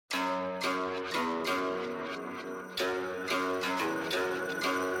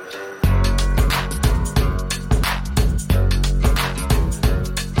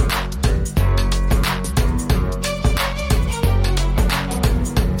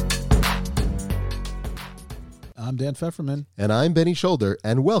Dan Pfefferman. And I'm Benny Shoulder,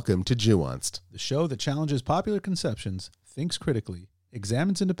 and welcome to Nuanced, The show that challenges popular conceptions, thinks critically,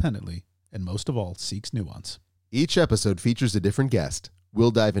 examines independently, and most of all, seeks nuance. Each episode features a different guest.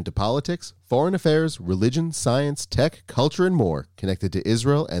 We'll dive into politics, foreign affairs, religion, science, tech, culture, and more connected to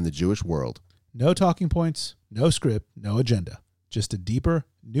Israel and the Jewish world. No talking points, no script, no agenda. Just a deeper,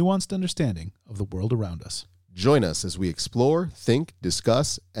 nuanced understanding of the world around us. Join us as we explore, think,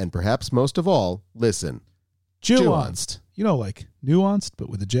 discuss, and perhaps most of all, listen. Nuanced. You know, like nuanced, but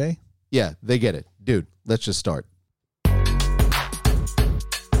with a J? Yeah, they get it. Dude, let's just start.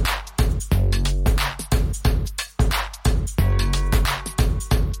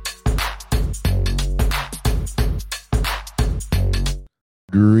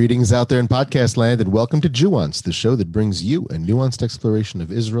 Greetings out there in podcast land, and welcome to Nuanced, the show that brings you a nuanced exploration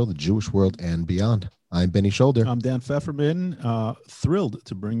of Israel, the Jewish world, and beyond. I'm Benny Shoulder. I'm Dan Pfefferman. Thrilled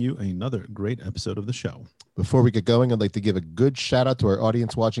to bring you another great episode of the show. Before we get going, I'd like to give a good shout out to our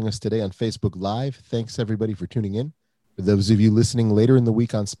audience watching us today on Facebook Live. Thanks everybody for tuning in. For those of you listening later in the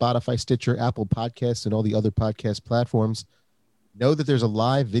week on Spotify, Stitcher, Apple Podcasts, and all the other podcast platforms, know that there's a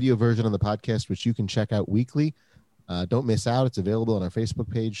live video version on the podcast which you can check out weekly. Don't miss out. It's available on our Facebook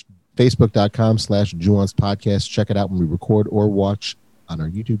page, facebook.com/Nuanced Podcast. Check it out when we record or watch on our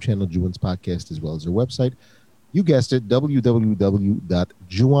YouTube channel, Nuanced Podcast, as well as our website. You guessed it,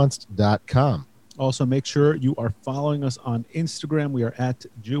 www.nuanced.com. Also, make sure you are following us on Instagram. We are at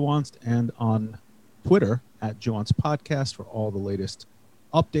Nuanced, and on Twitter at Nuanced Podcast for all the latest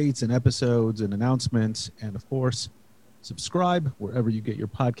updates and episodes and announcements. And of course, subscribe wherever you get your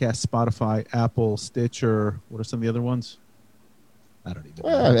podcast, Spotify, Apple, Stitcher. What are some of the other ones? I don't even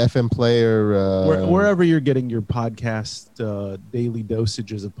know. FM Player. Wherever you're getting your podcast, daily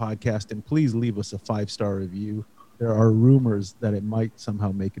dosages of podcasting, please leave us a 5-star review. There are rumors that it might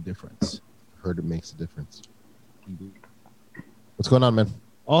somehow make a difference. Heard it makes a difference. Indeed. What's going on, man?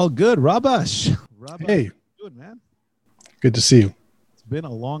 All good. Rabash. Hey. How you doing, man? Good to see you. It's been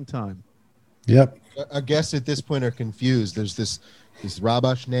a long time. Yep. Our guests at this point are confused. There's this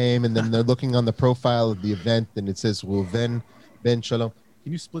Rabash name, and then they're looking on the profile of the event, and it says, well, Ben Shalom.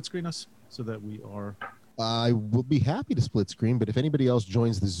 Can you split screen us so that we are... I will be happy to split screen, but if anybody else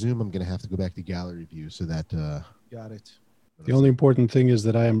joins the Zoom, I'm going to have to go back to gallery view so that... Got it. The only important thing is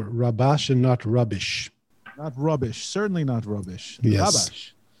that I am Rabash and not rubbish. Not rubbish. Certainly not rubbish. Yes.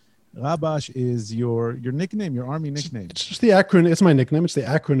 Rabash. Rabash is your nickname, your army nickname. It's just the acronym. It's my nickname. It's the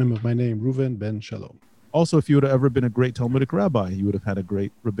acronym of my name, Reuven Ben Shalom. Also, if you would have ever been a great Talmudic rabbi, you would have had a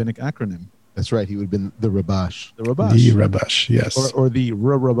great rabbinic acronym. That's right. He would have been the Rabash. The Rabash. The Rabash, yes. Or the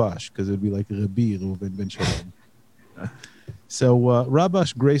Rabash, because it would be like Rabbi Reuven Ben Shalom. So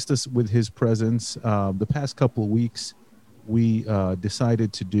Rabash graced us with his presence. The past couple of weeks, we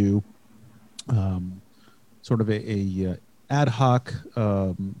decided to do sort of a ad hoc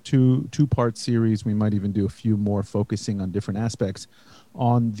two-part series. We might even do a few more focusing on different aspects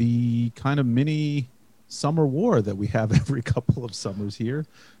on the kind of mini summer war that we have every couple of summers here.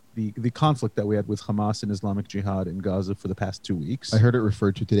 The conflict that we had with Hamas and Islamic Jihad in Gaza for the past 2 weeks. I heard it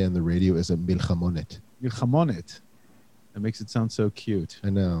referred to today on the radio as a milchamonet. Milchamonet. That makes it sound so cute.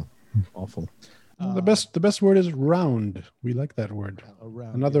 I know. Awful. The best word is round. We like that word.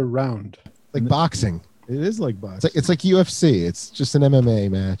 Another round. Like boxing. It is like boxing. It's like UFC. It's just an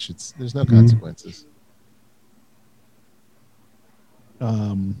MMA match. There's no consequences.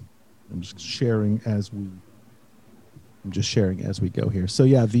 I'm just sharing as we go here. So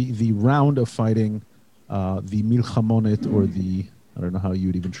yeah, the round of fighting, the milchamonet, or I don't know how you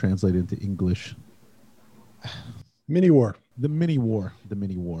would even translate it into English. Mini war. The mini war.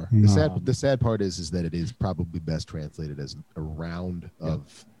 The sad part is that it is probably best translated as a round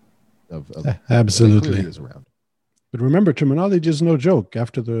of absolutely. It is a round. But remember, terminology is no joke.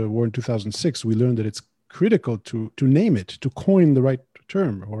 After the war in 2006, we learned that it's critical to name it, to coin the right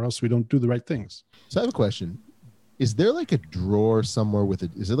term, or else we don't do the right things. So I have a question. Is there like a drawer somewhere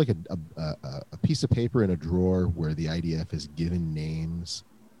is there like a piece of paper in a drawer where the IDF has given names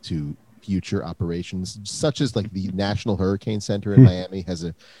to future operations, such as like the National Hurricane Center in Miami has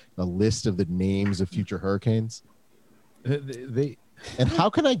a list of the names of future hurricanes? And how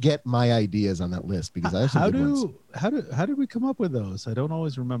can I get my ideas on that list? Because I have some good ones. How did we come up with those? I don't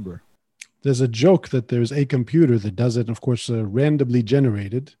always remember. There's a joke that there's a computer that does it, and of course, randomly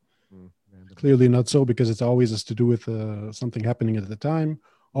generated. Clearly not so, because it always has to do with something happening at the time.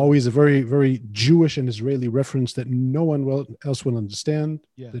 Always a very, very Jewish and Israeli reference that no one else will understand,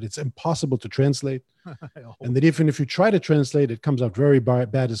 that it's impossible to translate. And that even if you try to translate, it comes out very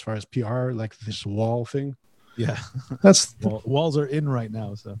bad as far as PR, like this wall thing. Yeah. That's walls are in right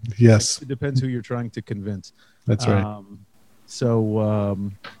now. So yes, it depends who you're trying to convince. That's right.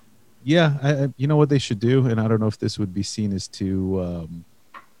 Yeah, you know what they should do, and I don't know if this would be seen as to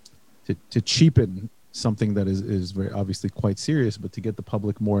cheapen something that is very obviously quite serious, but to get the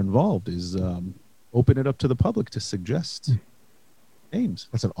public more involved is open it up to the public to suggest names.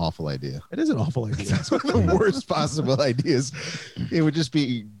 That's an awful idea. It is an awful idea. That's one of the worst possible ideas. It would just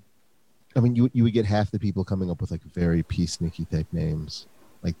be, I mean, you would get half the people coming up with like very peacenikey type names,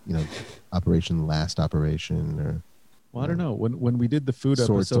 like, you know, Operation Last Operation, or. Well, I don't know. When we did the food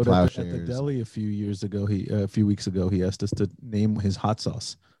Swords to episode at the Plowshares. deli a few weeks ago, he asked us to name his hot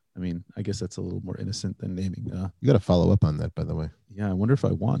sauce. I mean, I guess that's a little more innocent than naming. You got to follow up on that, by the way. Yeah, I wonder if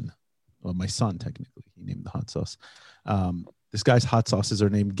I won. Well, my son, technically, he named the hot sauce. This guy's hot sauces are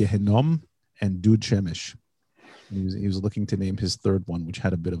named Gehenom and Dud Shemesh. He was looking to name his third one, which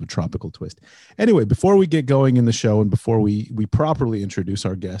had a bit of a tropical twist. Anyway, before we get going in the show and before we properly introduce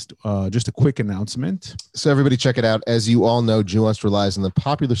our guest, just a quick announcement. So everybody check it out. As you all know, Juance relies on the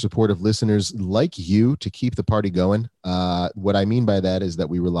popular support of listeners like you to keep the party going. What I mean by that is that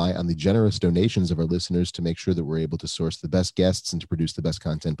we rely on the generous donations of our listeners to make sure that we're able to source the best guests and to produce the best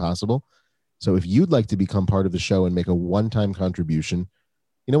content possible. So if you'd like to become part of the show and make a one-time contribution,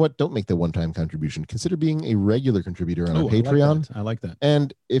 you know what? Don't make the one-time contribution. Consider being a regular contributor on our Patreon. I like that.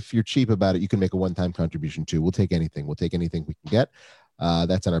 And if you're cheap about it, you can make a one-time contribution too. We'll take anything. We'll take anything we can get.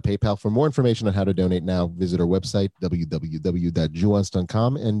 That's on our PayPal. For more information on how to donate now, visit our website,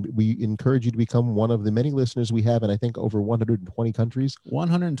 www.juance.com. And we encourage you to become one of the many listeners we have in, I think, over 120 countries.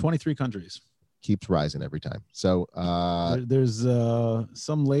 123 countries. Keeps rising every time. So there's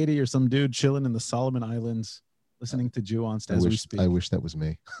some lady or some dude chilling in the Solomon Islands listening to Juance as we speak. I wish that was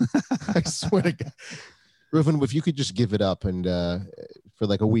me. I swear to God. Reuven, if you could just give it up and for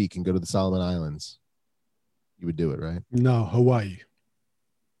like a week and go to the Solomon Islands, you would do it, right? No, Hawaii.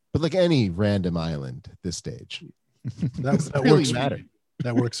 But like any random island at this stage. That really works matter. for me.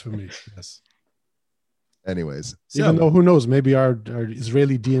 That works for me. Yes. Anyways, Even though, who knows, maybe our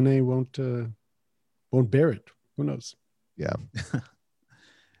Israeli DNA won't bear it. Who knows? Yeah.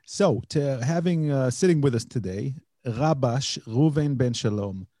 So, sitting with us today, Rabash Reuven Ben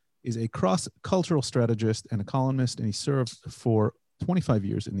Shalom is a cross-cultural strategist and a columnist, and he served for 25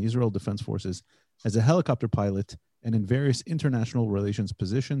 years in the Israel Defense Forces as a helicopter pilot and in various international relations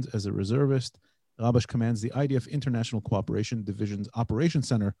positions as a reservist. Rabash commands the IDF International Cooperation Division's Operations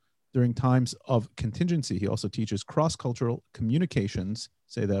Center during times of contingency. He also teaches cross-cultural communications,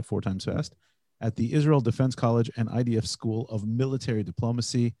 say that 4 times fast, at the Israel Defense College and IDF School of Military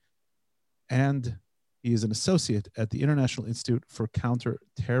Diplomacy. And he is an associate at the International Institute for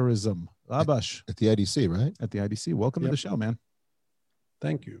Counterterrorism. Rabash. At the IDC, right? At the IDC. Welcome to the show, man.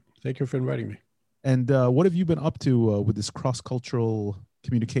 Thank you. Thank you for inviting me. And what have you been up to with this cross-cultural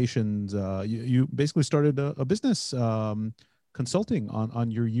communications? You basically started a business consulting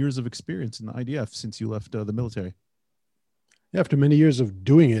on your years of experience in the IDF since you left the military. After many years of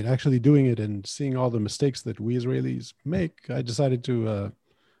actually doing it and seeing all the mistakes that we Israelis make, I decided to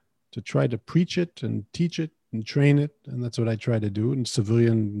try to preach it and teach it and train it. And that's what I try to do in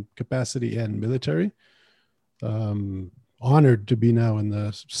civilian capacity and military. Honored to be now in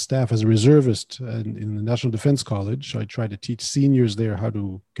the staff as a reservist in the National Defense College. I try to teach seniors there how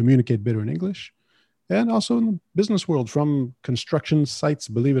to communicate better in English. And also in the business world, from construction sites,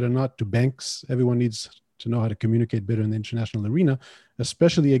 believe it or not, to banks. Everyone needs to know how to communicate better in the international arena,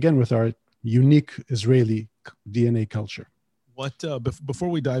 especially, again, with our unique Israeli DNA culture. What before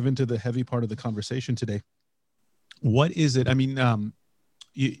we dive into the heavy part of the conversation today, what is it? I mean,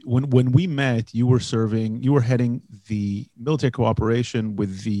 when we met, you were heading the military cooperation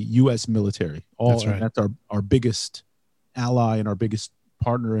with the U.S. military. That's right. That's our biggest ally and our biggest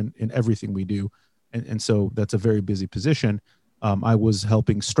partner in everything we do. And so that's a very busy position. I was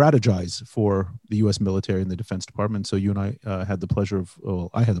helping strategize for the U.S. military and the Defense Department. So you and I had the pleasure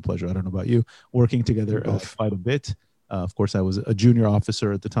I had the pleasure, I don't know about you, working together quite a bit. Of course, I was a junior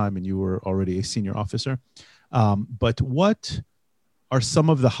officer at the time, and you were already a senior officer. But what are some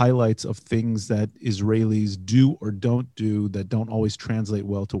of the highlights of things that Israelis do or don't do that don't always translate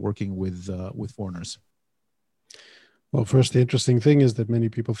well to working with foreigners? Well, first, the interesting thing is that many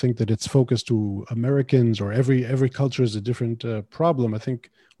people think that it's focused to Americans, or every culture is a different problem. I think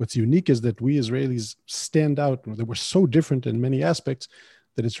what's unique is that we Israelis stand out, that we're so different in many aspects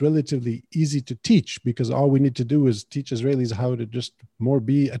that it's relatively easy to teach, because all we need to do is teach Israelis how to just more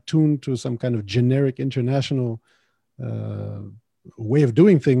be attuned to some kind of generic international way of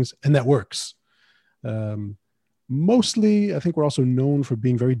doing things, and that works. Mostly, I think we're also known for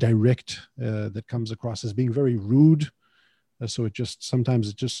being very direct. That comes across as being very rude. So sometimes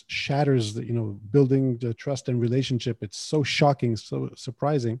it just shatters building the trust and relationship. It's so shocking, so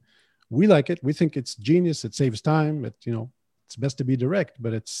surprising. We like it. We think it's genius. It saves time. It's best to be direct,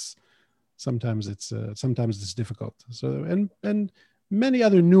 but sometimes it's difficult. So, and many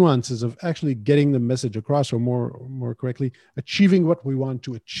other nuances of actually getting the message across, or more correctly, achieving what we want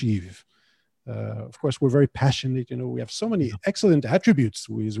to achieve. Of course, we're very passionate. We have so many excellent attributes,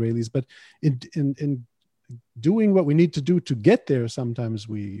 we Israelis, but in doing what we need to do to get there, sometimes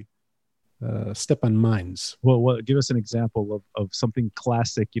we step on mines. Well, give us an example of something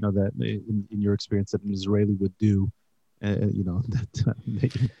classic, that in your experience that an Israeli would do, that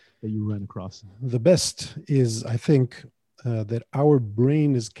you ran across. The best is, I think, that our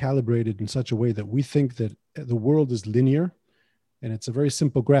brain is calibrated in such a way that we think that the world is linear, and it's a very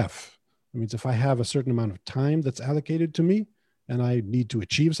simple graph. It means if I have a certain amount of time that's allocated to me and I need to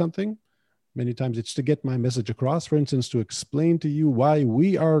achieve something, many times it's to get my message across, for instance, to explain to you why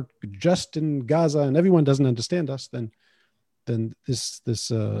we are just in Gaza and everyone doesn't understand us, then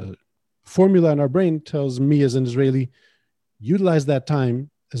this formula in our brain tells me as an Israeli, utilize that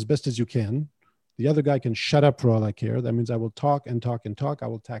time as best as you can. The other guy can shut up for all I care. That means I will talk and talk and talk. I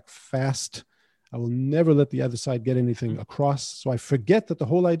will talk fast. I will never let the other side get anything across. So I forget that the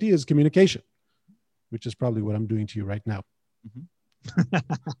whole idea is communication, which is probably what I'm doing to you right now.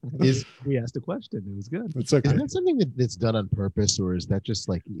 We asked a question. It was good. It's okay. Is that something that's done on purpose, or is that just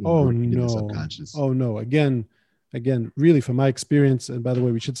like in the subconscious? Oh no. Again, really, from my experience, and by the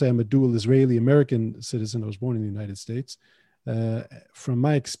way, we should say I'm a dual Israeli-American citizen. I was born in the United States. From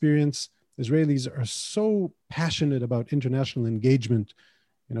my experience, Israelis are so passionate about international engagement,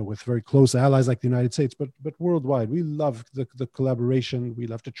 with very close allies like the United States, but worldwide. We love the collaboration. We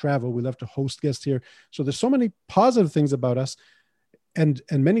love to travel. We love to host guests here. So there's so many positive things about us. And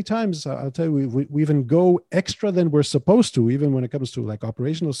many times, I'll tell you, we even go extra than we're supposed to, even when it comes to like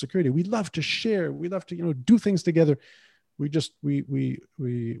operational security. We love to share. We love to, do things together. We're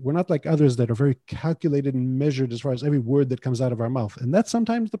not like others that are very calculated and measured as far as every word that comes out of our mouth. And that's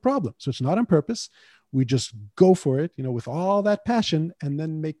sometimes the problem. So it's not on purpose. We just go for it, with all that passion, and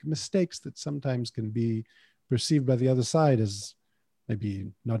then make mistakes that sometimes can be perceived by the other side as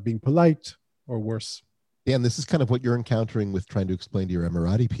maybe not being polite or worse. Yeah, and this is kind of what you're encountering with trying to explain to your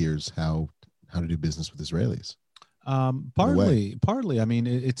Emirati peers how to do business with Israelis. Partly. I mean,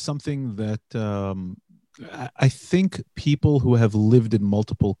 it's something that I think people who have lived in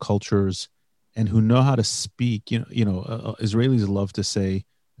multiple cultures and who know how to speak, Israelis love to say,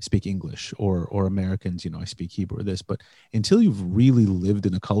 I speak English, or Americans, I speak Hebrew or this, but until you've really lived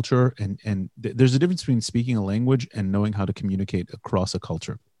in a culture, and there's a difference between speaking a language and knowing how to communicate across a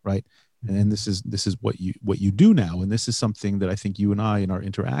culture, right? And this is what you do now, and this is something that I think you and I, in our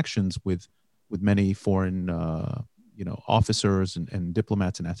interactions with many foreign officers and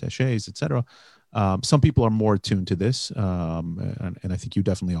diplomats and attachés, etc. Some people are more attuned to this, and I think you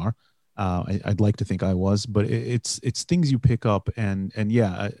definitely are. I'd like to think I was, but it's things you pick up, and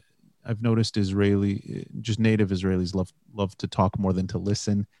yeah, I've noticed just native Israelis love to talk more than to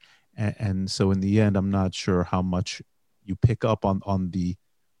listen, and so in the end, I'm not sure how much you pick up on the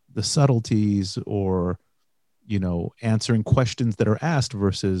subtleties, or answering questions that are asked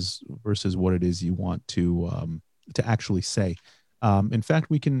versus what it is you want to actually say. In fact,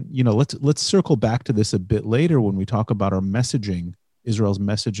 we can let's circle back to this a bit later when we talk about our messaging. Israel's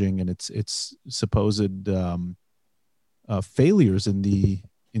messaging and its supposed failures in the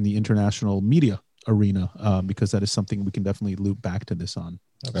international media arena, because that is something we can definitely loop back to this on.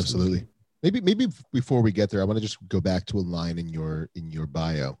 Absolutely. Maybe before we get there, I want to just go back to a line in your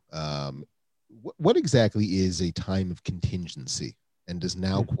bio. What exactly is a time of contingency, and does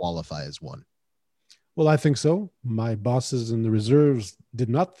now qualify as one? Well, I think so. My bosses in the reserves did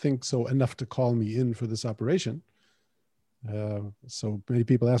not think so enough to call me in for this operation. So many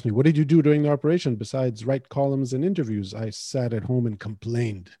people ask me, what did you do during the operation besides write columns and interviews? I sat at home and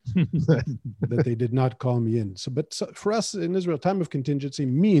complained that they did not call me in. So for us in Israel, time of contingency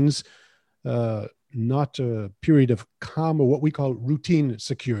means not a period of calm or what we call routine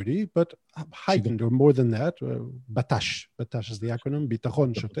security, but heightened or more than that. Batash is the acronym,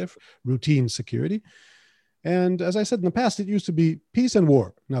 bitachon shotef, routine security. And as I said in the past, it used to be peace and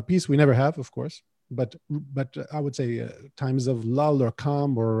war. Now, peace we never have, of course. But I would say times of lull or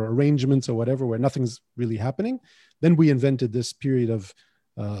calm or arrangements or whatever, where nothing's really happening. Then we invented this period of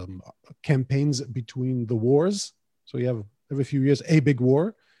campaigns between the wars. So you have every few years a big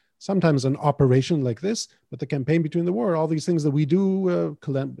war, sometimes an operation like this, but the campaign between the war, all these things that we do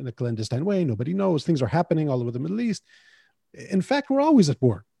in a clandestine way, nobody knows, things are happening all over the Middle East. In fact, we're always at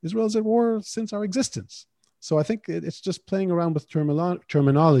war. Israel is at war since our existence. So I think it's just playing around with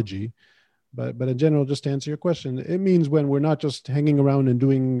terminology. But in general, just to answer your question, it means when we're not just hanging around and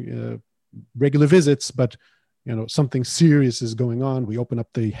doing regular visits, but something serious is going on. We open up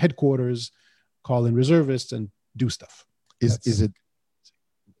the headquarters, call in reservists, and do stuff. Is it?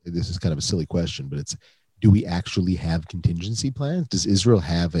 This is kind of a silly question, but do we actually have contingency plans? Does Israel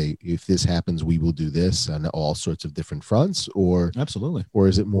have if this happens, we will do this on all sorts of different fronts, or absolutely, or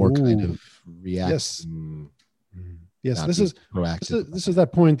is it more kind of reaction? Yes, this is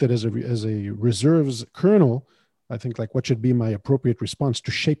that point that as a reserves colonel, I think like what should be my appropriate response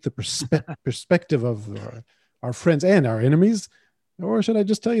to shape the perspective of our friends and our enemies, or should I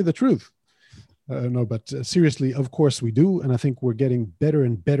just tell you the truth? No, but seriously, of course we do, and I think we're getting better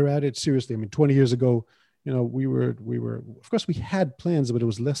and better at it. Seriously, I mean, 20 years ago, we were. Of course, we had plans, but it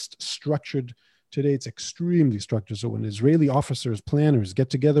was less structured. Today, it's extremely structured. So when Israeli officers, planners get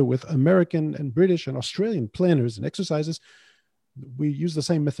together with American and British and Australian planners and exercises, we use the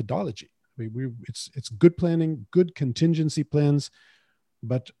same methodology. It's good planning, good contingency plans,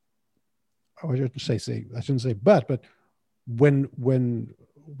 but I shouldn't say, but when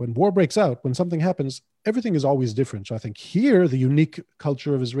war breaks out, when something happens, everything is always different. So I think here the unique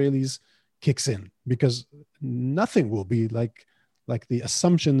culture of Israelis kicks in, because nothing will be like the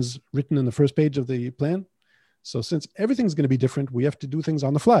assumptions written in the first page of the plan. So since everything's going to be different, we have to do things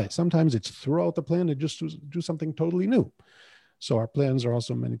on the fly. Sometimes it's throw out the plan and just do something totally new. So our plans are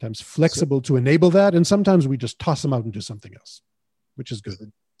also many times flexible to enable that. And sometimes we just toss them out and do something else, which is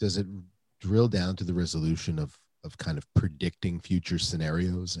good. Does it drill down to the resolution of kind of predicting future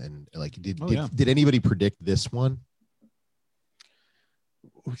scenarios? And like, did anybody predict this one?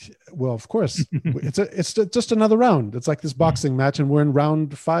 Well, of course, it's just another round. It's like this boxing match, and we're in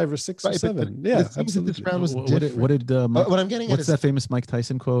round 5 or 6 or 7. Yeah, absolutely. This round was what did what I'm getting? What's that famous Mike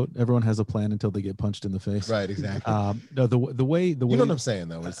Tyson quote? Everyone has a plan until they get punched in the face. Right, exactly. No, the way you know what I'm saying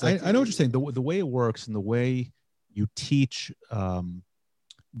though. It's like, I know what you're saying. The way it works and the way you teach,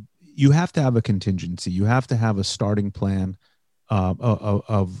 you have to have a contingency. You have to have a starting plan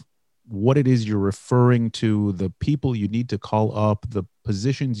of what it is you're referring to, the people you need to call up, the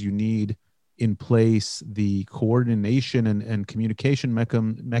positions you need in place, the coordination and communication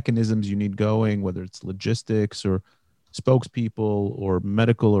mechanisms you need going, whether it's logistics or spokespeople or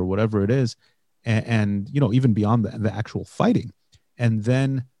medical or whatever it is, and even beyond the actual fighting. And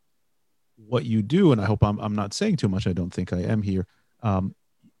then what you do, and I hope I'm not saying too much, I don't think I am here,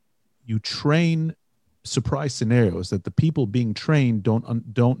 you train surprise scenarios that the people being trained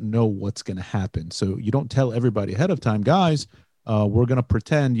don't know what's going to happen. So you don't tell everybody ahead of time, guys, we're going to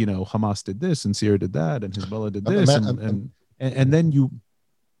pretend, Hamas did this and Syria did that and Hezbollah did this. And then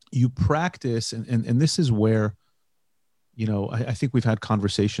you practice. And this is where, I think we've had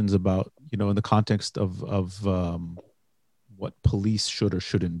conversations about, in the context of what police should or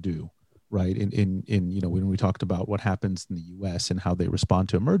shouldn't do. Right. In when we talked about what happens in the US and how they respond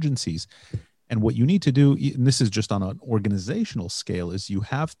to emergencies. And what you need to do, and this is just on an organizational scale, is you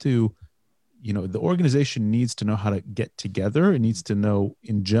have to, the organization needs to know how to get together. It needs to know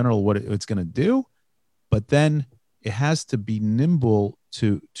in general what it's going to do, but then it has to be nimble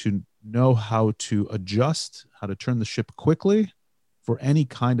to know how to adjust, how to turn the ship quickly for any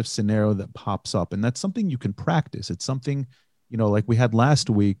kind of scenario that pops up. And that's something you can practice. It's something, like we had last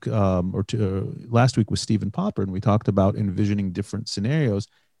week last week with Stephen Popper, and we talked about envisioning different scenarios.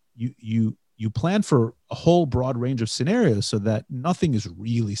 You plan for a whole broad range of scenarios so that nothing is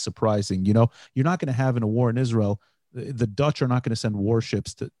really surprising. You're not going to have in a war in Israel, the Dutch are not going to send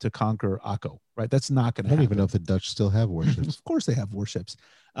warships to conquer Akko, right? That's not going to happen. I don't even know if the Dutch still have warships. Of course they have warships.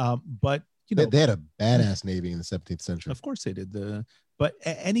 But, they had a badass navy in the 17th century. Of course they did. But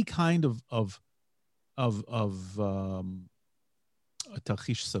any kind of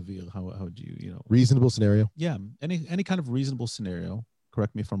Tarchish Savir, how do you, reasonable scenario? Yeah. Any kind of reasonable scenario.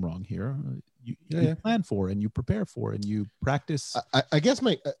 Correct me if I'm wrong here. You plan for and you prepare for and you practice. I guess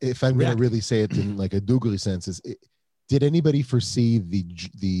if I'm going to really say it in like a Dougally sense, did anybody foresee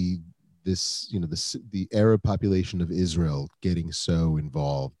the Arab population of Israel getting so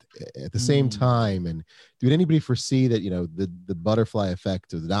involved at the same time? And did anybody foresee that the butterfly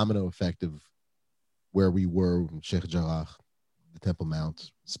effect or the domino effect of where we were in Sheikh Jarrah, the Temple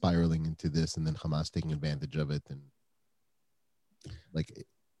Mount, spiraling into this, and then Hamas taking advantage of it? And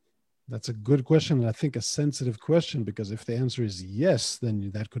that's a good question, and I think a sensitive question, because if the answer is yes, then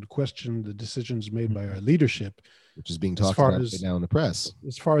that could question the decisions made by our leadership, which is being talked about right now in the press.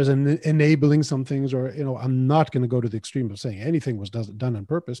 As far as enabling some things, or I'm not going to go to the extreme of saying anything was done on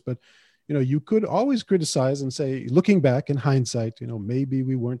purpose, but you could always criticize and say, looking back in hindsight, maybe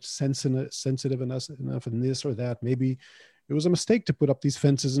we weren't sensitive enough in this or that. Maybe it was a mistake to put up these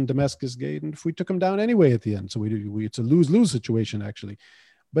fences in Damascus Gate, and if we took them down anyway at the end, so it's a lose-lose situation actually.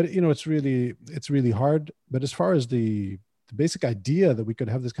 But it's really hard. But as far as the basic idea that we could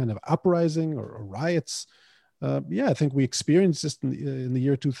have this kind of uprising or riots, I think we experienced this in the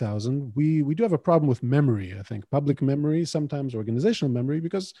year 2000. We do have a problem with memory. I think public memory, sometimes organizational memory,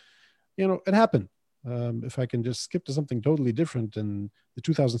 because it happened. If I can just skip to something totally different, in the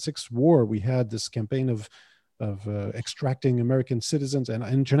 2006 war, we had this campaign of extracting American citizens and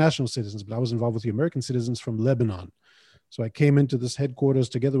international citizens, but I was involved with the American citizens from Lebanon. So I came into this headquarters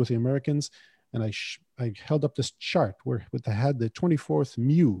together with the Americans, and I held up this chart where I had the 24th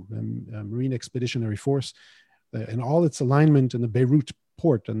MEU, Marine Expeditionary Force, and all its alignment in the Beirut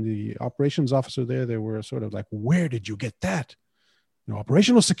port. And the operations officer there, they were sort of like, "Where did you get that?"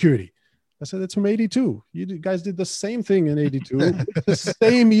 Operational security. I said, "It's from 82. You guys did the same thing in 82, the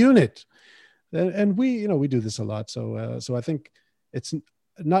same unit." And we do this a lot. So I think it's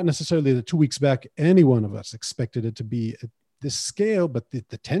not necessarily that 2 weeks back, any one of us expected it to be at this scale, but the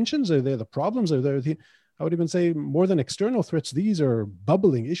tensions are there, the problems are there. I would even say more than external threats, these are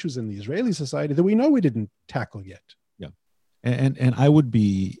bubbling issues in the Israeli society that we know we didn't tackle yet. Yeah. And I would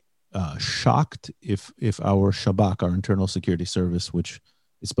be shocked if our Shabak, our internal security service, which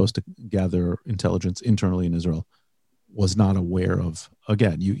is supposed to gather intelligence internally in Israel, was not aware of,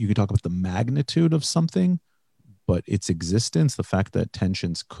 again, you could talk about the magnitude of something, but its existence, the fact that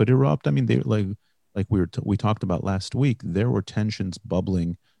tensions could erupt. I mean, they like we talked about last week, there were tensions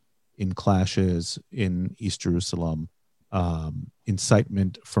bubbling in clashes in East Jerusalem,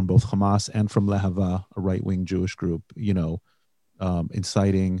 incitement from both Hamas and from Lehava, a right-wing Jewish group,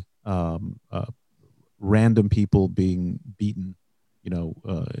 inciting random people being beaten,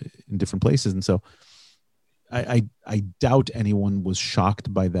 in different places. And so I doubt anyone was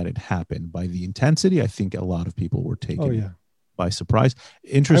shocked by that it happened. By the intensity, I think a lot of people were taken by surprise.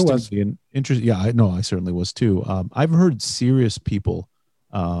 Interestingly, I certainly was too. I've heard serious people,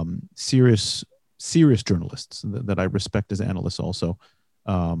 serious journalists that I respect as analysts also,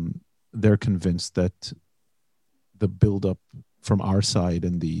 they're convinced that the buildup from our side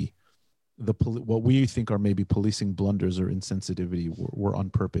and what we think are maybe policing blunders or insensitivity were on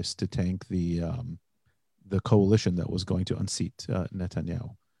purpose to tank the coalition that was going to unseat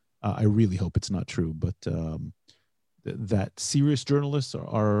Netanyahu. I really hope it's not true, but that serious journalists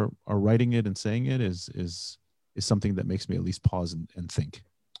are writing it and saying it is something that makes me at least pause and think.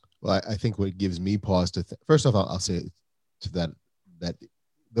 Well, I think what gives me pause to first off, I'll say to that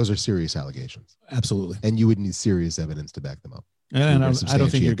those are serious allegations. Absolutely. And you would need serious evidence to back them up. And I don't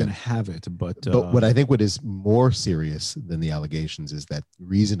think you're going to have it, but what I think what is more serious than the allegations is that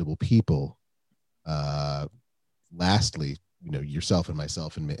reasonable people, lastly, yourself and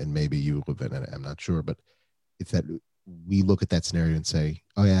myself and maybe you, and I'm not sure, but it's that we look at that scenario and say,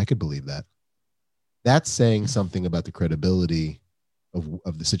 "Oh yeah, I could believe that." That's saying something about the credibility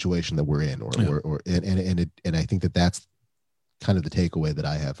of the situation that we're in, and I think that's kind of the takeaway that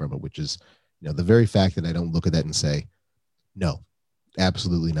I have from it, which is, the very fact that I don't look at that and say, "No,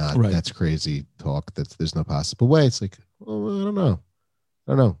 absolutely not. Right. That's crazy talk. There's no possible way." It's like, well, I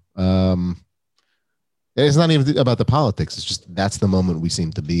don't know. It's not even about the politics. It's just that's the moment we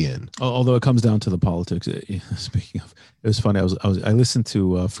seem to be in. Although it comes down to the politics. Speaking of, it was funny. I listened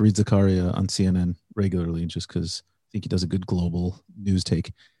to Fareed Zakaria on CNN regularly, just because I think he does a good global news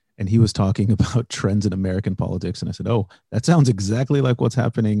take, and he was talking about trends in American politics, and I said, "Oh, that sounds exactly like what's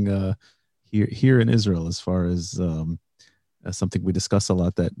happening here in Israel." As far as something we discuss a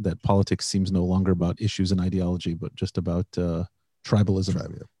lot, that politics seems no longer about issues and ideology, but just about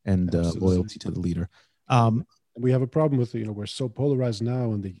tribalism and loyalty to the leader. We have a problem with, we're so polarized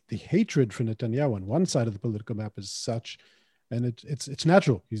now, and the hatred for Netanyahu on one side of the political map is such, and it's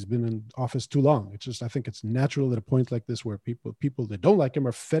natural. He's been in office too long. It's just, I think it's natural at a point like this where people that don't like him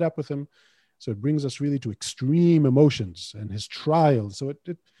are fed up with him. So it brings us really to extreme emotions and his trial. So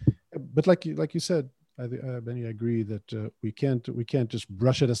but like you said, Benny, I agree that we can't just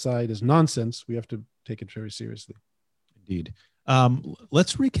brush it aside as nonsense. We have to take it very seriously. Indeed.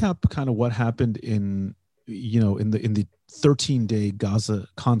 Let's recap kind of what happened in the 13-day Gaza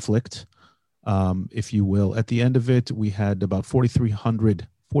conflict, if you will. At the end of it, we had about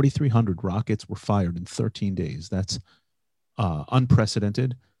 4,300 rockets were fired in 13 days. That's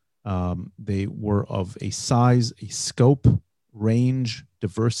unprecedented. They were of a size, a scope, range,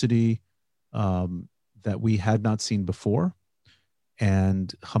 diversity that we had not seen before.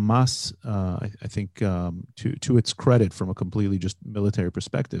 And Hamas, I think, to its credit, from a completely just military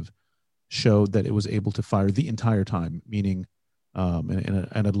perspective, showed that it was able to fire the entire time, meaning,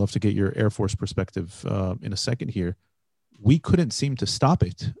 and I'd love to get your Air Force perspective in a second here. We couldn't seem to stop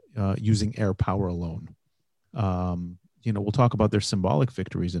it using air power alone. We'll talk about their symbolic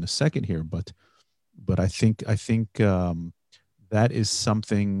victories in a second here, but I think that is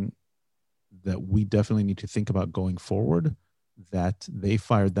something that we definitely need to think about going forward. That they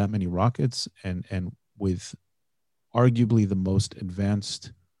fired that many rockets, and with arguably the most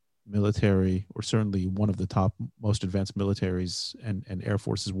advanced military, or certainly one of the top most advanced militaries and air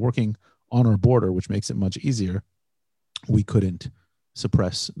forces working on our border, which makes it much easier, we couldn't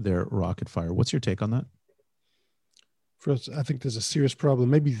suppress their rocket fire. What's your take on that? First, I think there's a serious problem.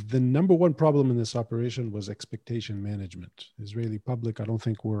 Maybe the number one problem in this operation was expectation management. Israeli public, I don't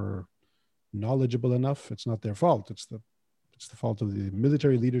think were knowledgeable enough. It's not their fault. It's the fault of the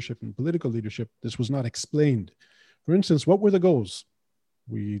military leadership and political leadership. This was not explained. For instance, what were the goals?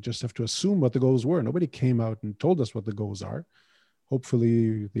 We just have to assume what the goals were. Nobody came out and told us what the goals are.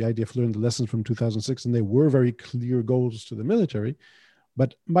 Hopefully, the IDF learned the lessons from 2006, and they were very clear goals to the military.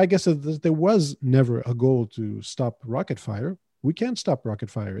 But my guess is that there was never a goal to stop rocket fire. We can't stop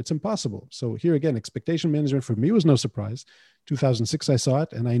rocket fire. It's impossible. So here again, expectation management for me was no surprise. 2006, I saw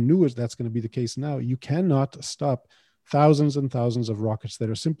it, and I knew that's going to be the case now. You cannot stop thousands and thousands of rockets that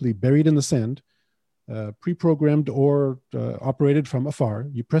are simply buried in the sand, pre-programmed or operated from afar.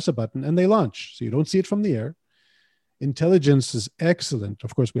 You press a button and they launch. So you don't see it from the air. Intelligence is excellent.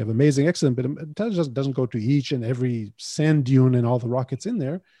 Of course, we have amazing, excellent, but intelligence doesn't go to each and every sand dune and all the rockets in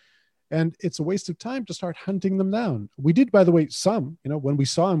there. And it's a waste of time to start hunting them down. We did, by the way, some, when we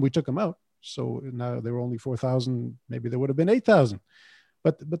saw them, we took them out. So now there were only 4,000, maybe there would have been 8,000.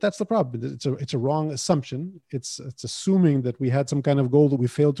 But that's the problem. It's a wrong assumption. It's assuming that we had some kind of goal that we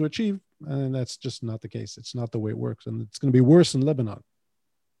failed to achieve, and that's just not the case. It's not the way it works, and it's going to be worse in Lebanon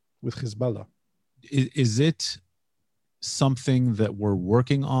with Hezbollah. Is it something that we're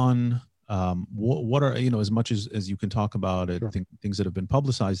working on? What are, as much as you can talk about it, sure, things that have been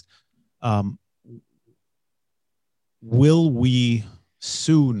publicized, will we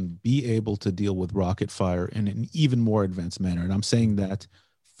soon be able to deal with rocket fire in an even more advanced manner? And I'm saying that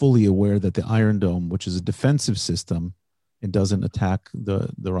fully aware that the Iron Dome, which is a defensive system, it doesn't attack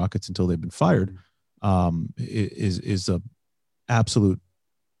the rockets until they've been fired, is a absolute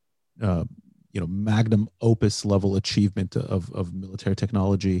magnum opus level achievement of military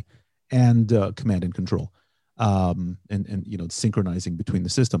technology and command and control, and synchronizing between the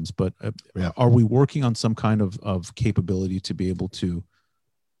systems. But are we working on some kind of capability to be able to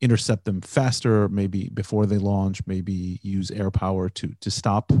intercept them faster, maybe before they launch, maybe use air power to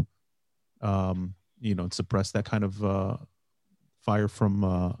stop, and suppress that kind of fire from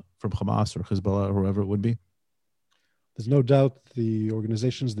Hamas or Hezbollah or whoever it would be? There's no doubt the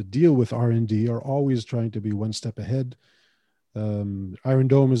organizations that deal with R&D are always trying to be one step ahead. Iron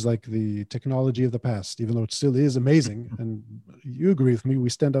Dome is like the technology of the past, even though it still is amazing. And you agree with me, we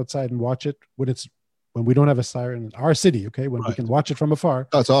stand outside and watch it when we don't have a siren in our city, okay? When we can watch it from afar.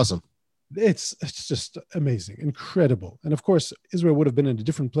 That's awesome. It's just amazing, incredible. And of course, Israel would have been in a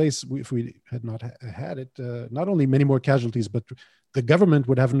different place if we had not had it. Not only many more casualties, but the government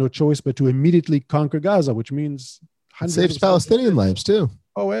would have no choice but to immediately conquer Gaza, which means hundreds saves Palestinian lives too.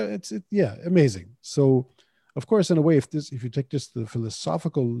 Oh, yeah, amazing. So, of course, in a way, if you take this to the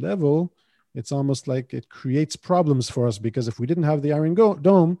philosophical level, it's almost like it creates problems for us, because if we didn't have the Iron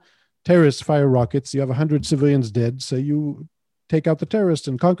Dome, terrorists fire rockets, you have 100 civilians dead, so you take out the terrorists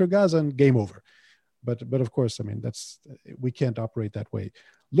and conquer Gaza and game over. But of course, we can't operate that way.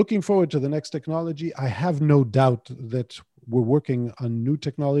 Looking forward to the next technology, I have no doubt that we're working on new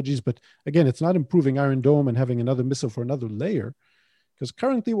technologies, but again, it's not improving Iron Dome and having another missile for another layer, because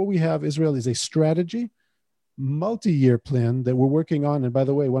currently what we have, Israel, is a strategy, multi-year plan that we're working on. And by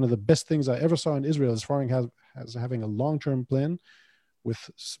the way, one of the best things I ever saw in Israel as far as having a long-term plan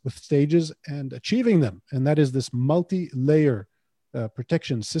with stages and achieving them. And that is this multi-layer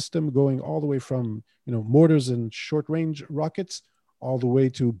protection system going all the way from mortars and short-range rockets all the way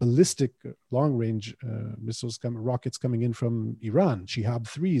to ballistic long-range rockets coming in from Iran, Shihab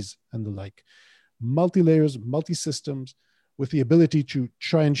 3s and the like. Multi-layers, multi-systems with the ability to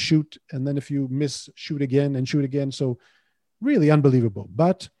try and shoot, and then if you miss, shoot again and shoot again. So really unbelievable.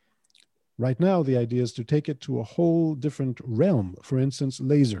 But right now, the idea is to take it to a whole different realm. For instance,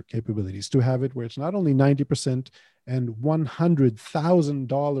 laser capabilities, to have it where it's not only 90% and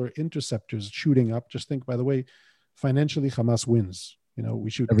 $100,000 interceptors shooting up. Just think, by the way, financially, Hamas wins.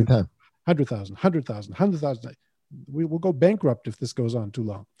 We shoot every time. 100,000. We will go bankrupt if this goes on too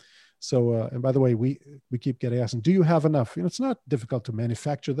long. So, and by the way, we keep getting asked, do you have enough? It's not difficult to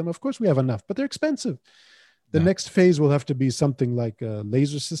manufacture them. Of course we have enough, but they're expensive. The next phase will have to be something like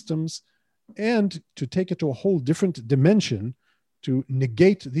laser systems, and to take it to a whole different dimension to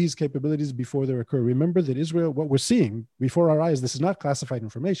negate these capabilities before they occur. Remember that Israel, what we're seeing before our eyes, this is not classified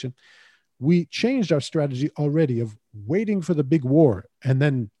information. We changed our strategy already of waiting for the big war and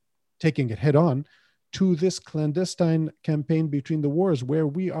then taking it head on to this clandestine campaign between the wars, where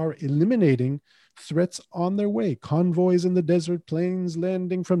we are eliminating threats on their way, convoys in the desert, planes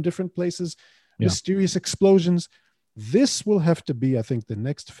landing from different places, mysterious explosions. This will have to be, I think, the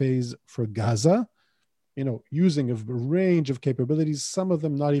next phase for Gaza, using a range of capabilities, some of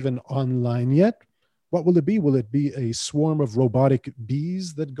them not even online yet. What will it be? Will it be a swarm of robotic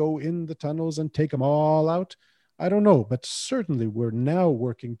bees that go in the tunnels and take them all out? I don't know, but certainly we're now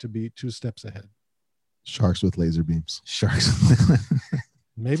working to be 2 steps ahead. Sharks with laser beams. Sharks.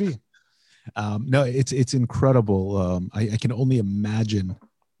 Maybe. No, it's incredible. I can only imagine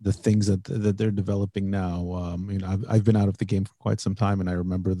the things that they're developing now. I've been out of the game for quite some time, and I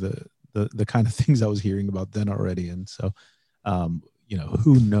remember the kind of things I was hearing about then already. And so,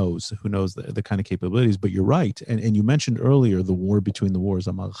 who knows the kind of capabilities, but you're right. And you mentioned earlier, the war between the wars,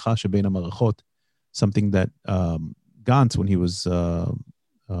 something that Gantz, when he was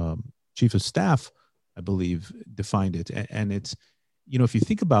chief of staff, I believe, defined it. And it's, if you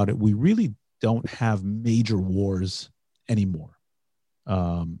think about it, we really don't have major wars anymore.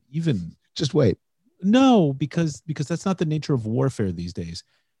 Even just wait. No, because that's not the nature of warfare these days.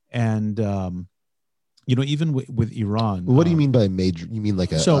 And, even with Iran. What do you mean by major? You mean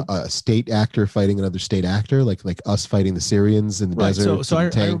like a state actor fighting another state actor, like us fighting the Syrians in the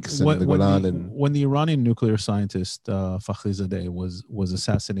desert, tanks and the Golan? When the Iranian nuclear scientist Fakhrizadeh was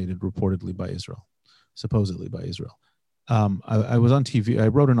assassinated reportedly by Israel, supposedly by Israel, I was on TV. I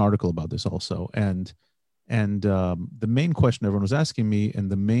wrote an article about this also, and the main question everyone was asking me, and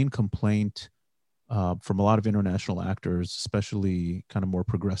the main complaint from a lot of international actors, especially kind of more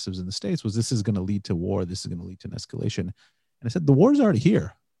progressives in the States, was this is going to lead to war. This is going to lead to an escalation. And I said, the war is already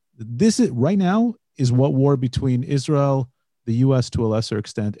here. This is right now is what war between Israel, the U.S. to a lesser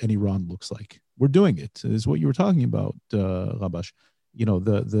extent, and Iran looks like. We're doing it. Is what you were talking about, Rabash.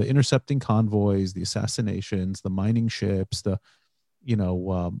 The intercepting convoys, the assassinations, the mining ships,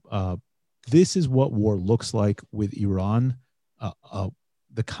 this is what war looks like with Iran.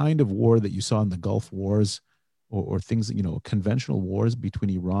 The kind of war that you saw in the Gulf Wars or things, conventional wars between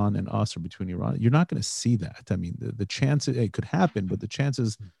Iran and us or between Iran, you're not going to see that. I mean, the chances, it could happen, but the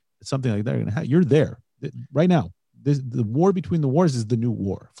chances that something like that are going to happen, you're there right now. The war between the wars is the new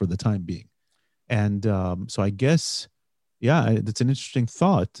war for the time being. And so I guess, it's an interesting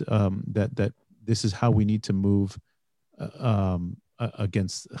thought that this is how we need to move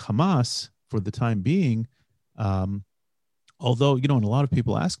against Hamas for the time being. Although, and a lot of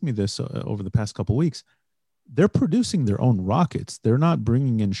people ask me this over the past couple of weeks, they're producing their own rockets. They're not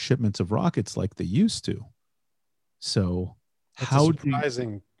bringing in shipments of rockets like they used to. So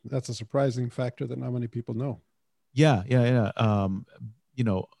that's a surprising factor that not many people know. Yeah.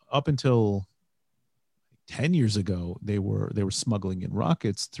 Up until 10 years ago, they were smuggling in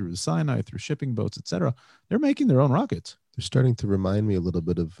rockets through the Sinai, through shipping boats, etc. They're making their own rockets. They're starting to remind me a little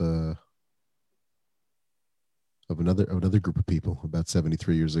bit of another group of people about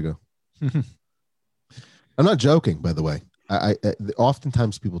 73 years ago. I'm not joking, by the way. I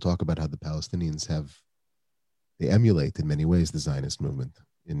oftentimes people talk about how the Palestinians they emulate in many ways the Zionist movement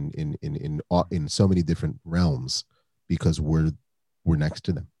in so many different realms, because we're next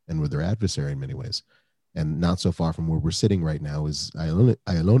to them and we're their adversary in many ways. And not so far from where we're sitting right now is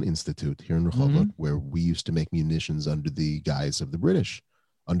Ayalon Institute here in Rehovot, where we used to make munitions under the guise of the British,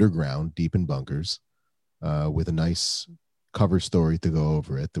 underground, deep in bunkers, with a nice cover story to go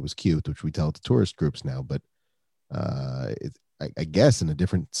over it that was cute, which we tell to tourist groups now. But I guess in a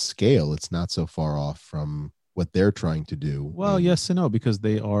different scale, it's not so far off from what they're trying to do. Well, yes and no, because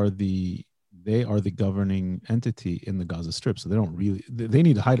they are the governing entity in the Gaza Strip, so they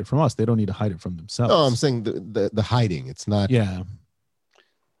need to hide it from us. They don't need to hide it from themselves. No, I'm saying the hiding. It's not. Yeah.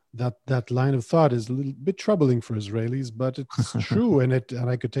 That line of thought is a little bit troubling for Israelis, but it's true, and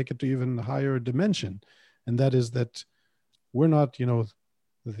I could take it to even higher dimension, and that is that we're not,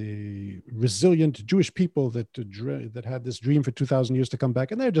 the resilient Jewish people that had this dream for 2,000 years to come back,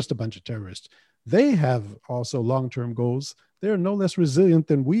 and they're just a bunch of terrorists. They have also long-term goals. They're no less resilient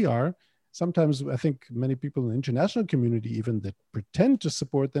than we are. Sometimes I think many people in the international community, even that pretend to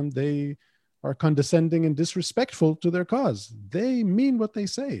support them, they are condescending and disrespectful to their cause. They mean what they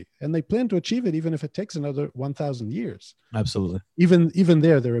say, and they plan to achieve it, even if it takes another 1,000 years. Absolutely. Even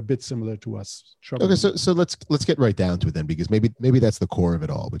there, they're a bit similar to us. Okay, so let's get right down to it then, because maybe that's the core of it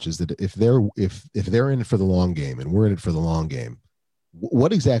all, which is that if they're in it for the long game and we're in it for the long game,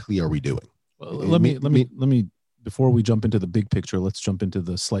 what exactly are we doing? Well, let me before we jump into the big picture, let's jump into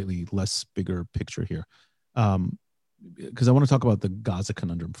the slightly less bigger picture here, because I want to talk about the Gaza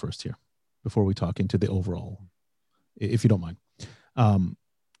conundrum first here before we talk into the overall, if you don't mind.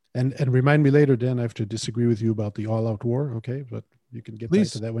 And remind me later, Dan, I have to disagree with you about the all-out war, okay? But you can get back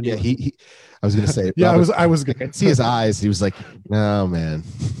to that when you. Yeah, I was going to say. Yeah, I was going to see his eyes. He was like, "No, man."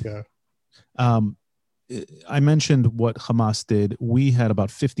 Yeah. I mentioned what Hamas did. We had about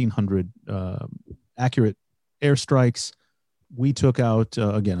 1,500 accurate airstrikes. We took out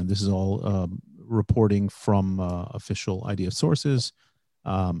again, and this is all reporting from official IDF sources.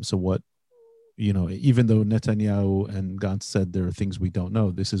 So what? Even though Netanyahu and Gantz said there are things we don't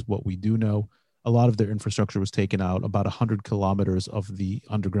know, this is what we do know. A lot of their infrastructure was taken out. About 100 kilometers of the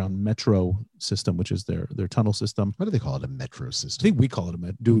underground metro system, which is their tunnel system. What do they call it? A metro system? I think we call it a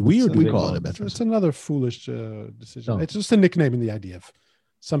metro. Do we call it a metro? It's another foolish decision. No. It's just a nickname in the IDF.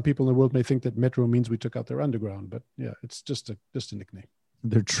 Some people in the world may think that metro means we took out their underground, but yeah, it's just a nickname.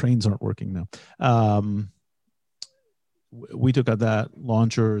 Their trains aren't working now. We took out that,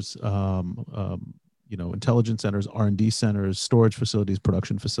 launchers, intelligence centers, R&D centers, storage facilities,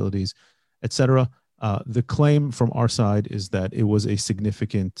 production facilities, etc. The claim from our side is that it was a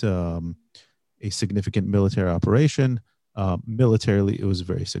significant military operation. Militarily, it was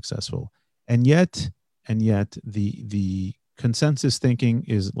very successful, and yet the consensus thinking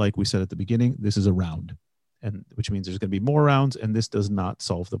is, like we said at the beginning, this is a round, and which means there's going to be more rounds, and this does not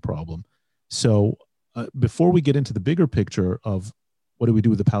solve the problem. So. Before we get into the bigger picture of what do we do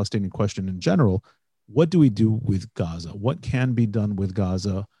with the Palestinian question in general, what do we do with Gaza? What can be done with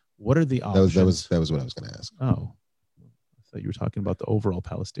Gaza? What are the options? That was what I was going to ask. Oh, I thought you were talking about the overall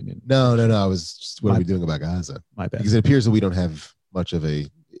Palestinian. No. I was just, what are we doing about Gaza? My bad. Because it appears that we don't have much of a.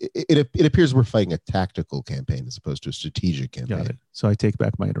 It appears we're fighting a tactical campaign as opposed to a strategic campaign. Got it. So I take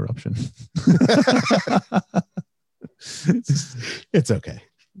back my interruption. It's okay.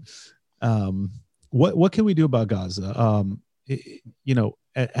 What can we do about Gaza?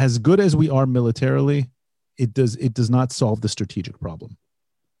 As good as we are militarily, it does not solve the strategic problem.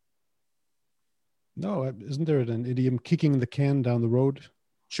 No, isn't there an idiom, kicking the can down the road?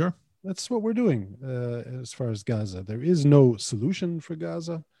 Sure. That's what we're doing as far as Gaza. There is no solution for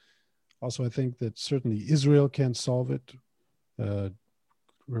Gaza. Also, I think that certainly Israel can't solve it.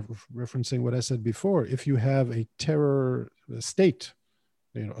 Referencing what I said before, if you have a terror state,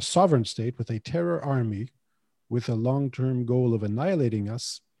 a sovereign state with a terror army with a long-term goal of annihilating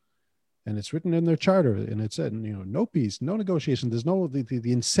us, and it's written in their charter, and it said, no peace, no negotiation. There's no,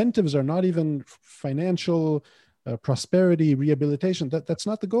 the incentives are not even financial prosperity, rehabilitation. That's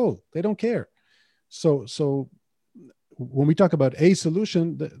not the goal. They don't care. So when we talk about a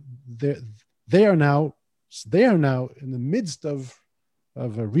solution, they are now in the midst of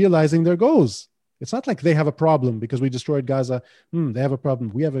realizing their goals. It's not like they have a problem because we destroyed Gaza. They have a problem.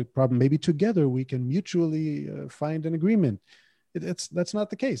 We have a problem. Maybe together we can mutually find an agreement. That's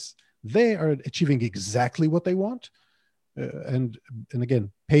not the case. They are achieving exactly what they want. And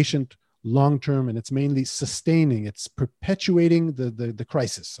again, patient, long-term, and it's mainly sustaining. It's perpetuating the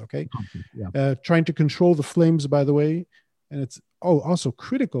crisis, okay? Yeah. Trying to control the flames, by the way. And it's also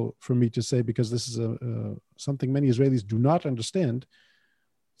critical for me to say, because this is something many Israelis do not understand.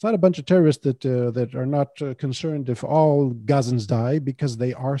 It's not a bunch of terrorists that are not concerned if all Gazans die, because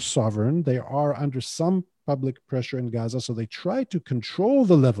they are sovereign. They are under some public pressure in Gaza, so they try to control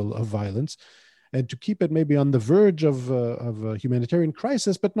the level of violence and to keep it maybe on the verge of a humanitarian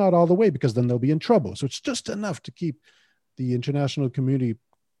crisis, but not all the way, because then they'll be in trouble. So it's just enough to keep the international community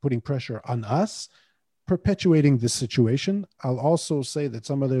putting pressure on us, perpetuating this situation. I'll also say that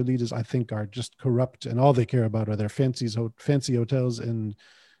some of their leaders, I think, are just corrupt, and all they care about are their fancy hotels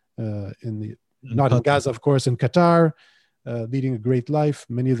not in Gaza, of course, in Qatar, leading a great life.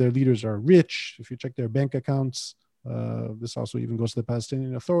 Many of their leaders are rich. If you check their bank accounts, this also even goes to the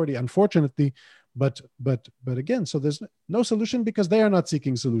Palestinian Authority, unfortunately. But again, so there's no solution because they are not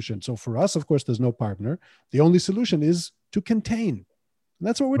seeking solution. So for us, of course, there's no partner. The only solution is to contain. And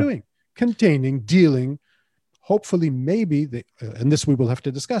that's what we're doing. Containing, dealing, hopefully maybe, and this we will have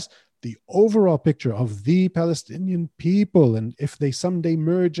to discuss, the overall picture of the Palestinian people. And if they someday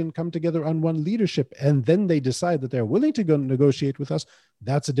merge and come together on one leadership, and then they decide that they're willing to go negotiate with us,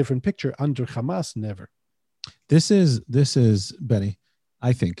 that's a different picture. Under Hamas, never. This is Benny,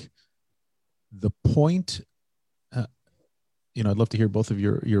 I think, the point, I'd love to hear both of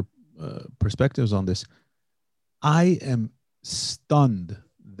your perspectives on this. I am stunned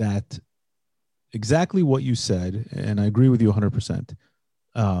that exactly what you said, and I agree with you 100%.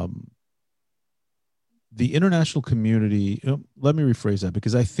 The international community, let me rephrase that,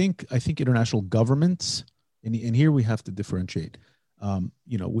 because I think international governments, and here we have to differentiate.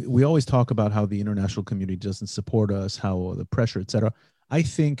 We always talk about how the international community doesn't support us, how the pressure, et cetera. I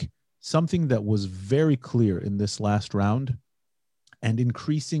think something that was very clear in this last round and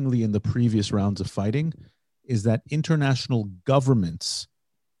increasingly in the previous rounds of fighting is that international governments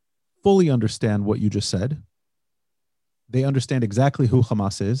fully understand what you just said. They understand exactly who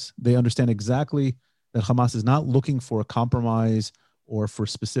Hamas is. They understand exactly that Hamas is not looking for a compromise or for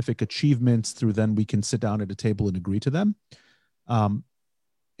specific achievements through then we can sit down at a table and agree to them.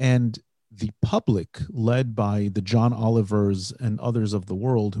 And the public, led by the John Olivers and others of the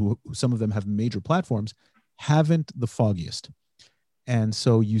world, who some of them have major platforms, haven't the foggiest. And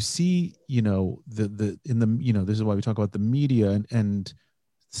so you see, this is why we talk about the media, and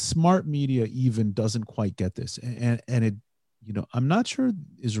smart media even doesn't quite get this. And it, I'm not sure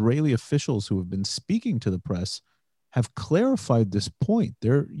Israeli officials who have been speaking to the press have clarified this point.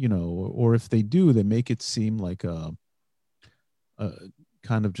 They're, or if they do, they make it seem like a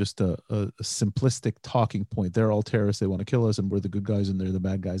kind of just a simplistic talking point. They're all terrorists. They want to kill us, and we're the good guys, and they're the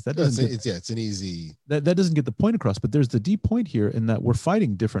bad guys. That doesn't. It's an easy. That doesn't get the point across. But there's the deep point here in that we're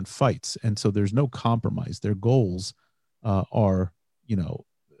fighting different fights, and so there's no compromise. Their goals are,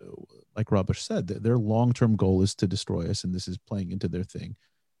 like Rabash said, their long-term goal is to destroy us, and this is playing into their thing.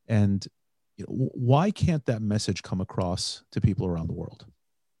 And why can't that message come across to people around the world?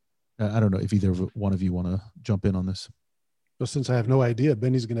 I don't know if either one of you want to jump in on this. Well, since I have no idea,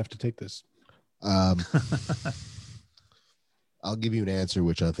 Benny's going to have to take this. I'll give you an answer,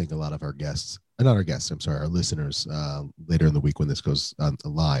 which I think a lot of our our listeners later in the week when this goes on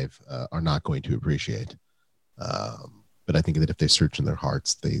live are not going to appreciate. But I think that if they search in their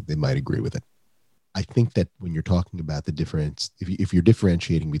hearts, they might agree with it. I think that when you're talking about the difference, if you're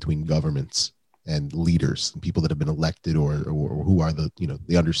differentiating between governments and leaders and people that have been elected or who are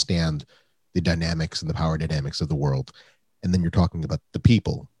they understand the dynamics and the power dynamics of the world, and then you're talking about the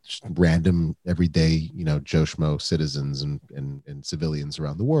people, just random, everyday, Joe Schmo citizens and civilians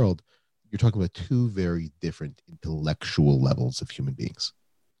around the world, you're talking about two very different intellectual levels of human beings.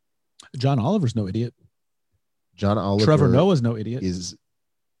 John Oliver's no idiot. John Oliver. Trevor Noah's no idiot.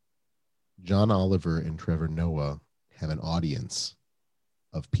 John Oliver and Trevor Noah have an audience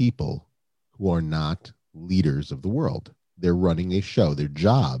of people who are not leaders of the world. They're running a show. Their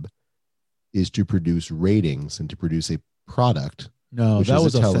job is to produce ratings and to produce a product. No, that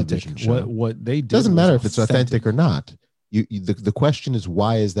was a authentic. television show. What they did doesn't matter if it's authentic or not. The question is,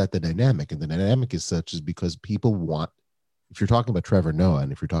 why is that the dynamic? And the dynamic is such is because people want. If you're talking about Trevor Noah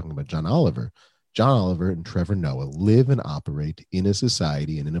and if you're talking about John Oliver and Trevor Noah live and operate in a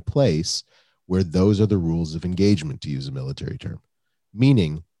society and in a place where those are the rules of engagement, to use a military term.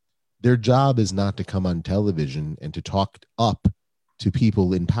 Meaning, their job is not to come on television and to talk up to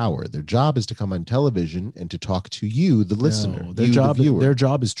people in power. Their job is to come on television and to talk to you, the listener. No, their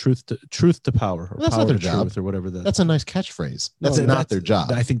job is truth to power. Or that's power not their to job. Truth or whatever that. That's a nice catchphrase. That's not their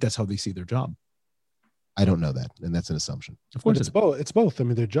job. I think that's how they see their job. I don't know that, and that's an assumption. Of course, it's both. It's both. I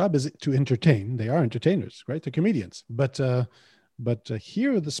mean, their job is to entertain. They are entertainers, right? They're comedians. But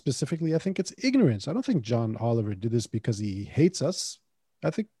here, specifically, I think it's ignorance. I don't think John Oliver did this because he hates us.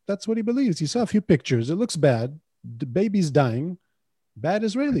 I think that's what he believes. He saw a few pictures. It looks bad. The baby's dying. Bad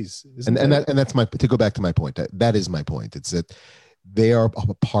Israelis. And that's to go back to my point. That is my point. It's that they are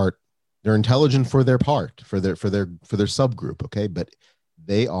a part. They're intelligent for their part, for their subgroup. Okay, but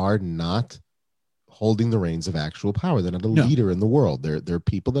they are not holding the reins of actual power. They're not a leader in the world. They're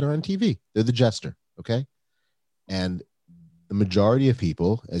people that are on TV. They're the jester. Okay, and the majority of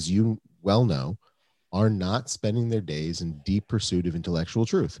people, as you well know, are not spending their days in deep pursuit of intellectual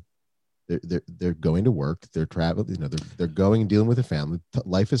truth. They're going to work. They're traveling. They're going and dealing with their family.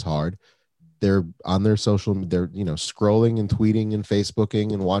 Life is hard. They're on their social. They're scrolling and tweeting and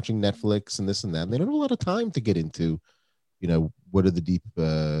Facebooking and watching Netflix and this and that. And they don't have a lot of time to get into, what are the deep.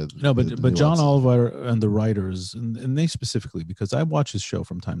 But John Oliver and the writers and they specifically, because I watch his show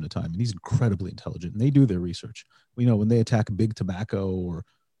from time to time, and he's incredibly intelligent. And they do their research. When they attack big tobacco or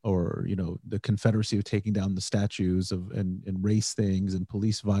the Confederacy of taking down the statues of and race things and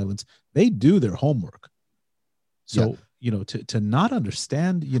police violence, they do their homework. So to not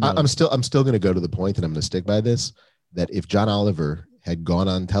understand, I'm still going to go to the point, and I'm going to stick by this, that if John Oliver had gone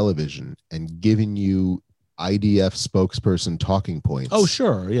on television and given you IDF spokesperson talking points, Oh,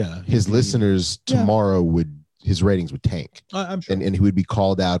 sure, yeah. his listeners tomorrow his ratings would tank. I'm sure. And he would be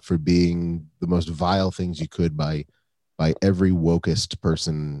called out for being the most vile things you could by every wokest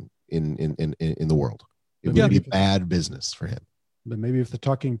person in the world. It would be bad business for him. But maybe if the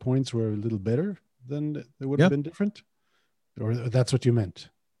talking points were a little better, then it would have been different. Or that's what you meant.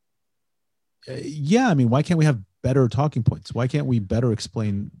 Yeah, I mean, why can't we have better talking points? Why can't we better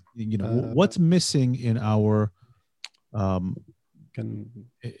explain, what's missing in our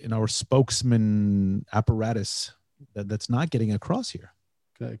spokesman apparatus that's not getting across here?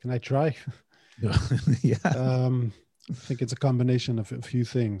 Can I try? Yeah. I think it's a combination of a few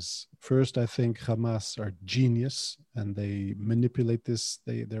things. First, I think Hamas are genius and they manipulate this.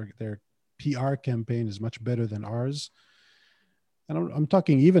 Their PR campaign is much better than ours. And I'm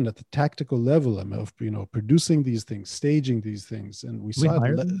talking even at the tactical level of producing these things, staging these things. And we saw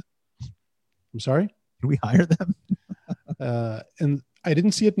it. I'm sorry? Can we hire them? And I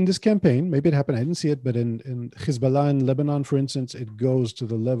didn't see it in this campaign. Maybe it happened. I didn't see it. But in Hezbollah in Lebanon, for instance, it goes to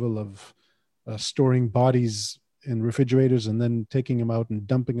the level of storing bodies in refrigerators and then taking them out and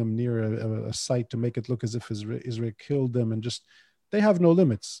dumping them near a site to make it look as if Israel killed them. And just, they have no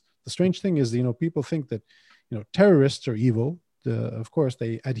limits. The strange thing is, people think that, terrorists are evil. Of course,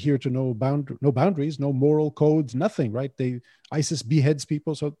 they adhere to no boundaries, no moral codes, nothing, right? ISIS beheads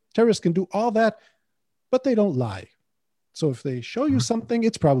people. So terrorists can do all that, but they don't lie. So if they show you something,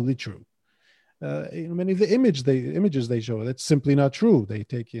 it's probably true. Many of the images they show, that's simply not true. They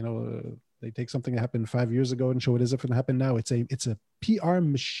take something that happened 5 years ago and show it as if it happened now. It's a PR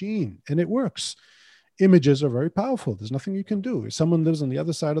machine, and it works. Images are very powerful. There's nothing you can do. If someone lives on the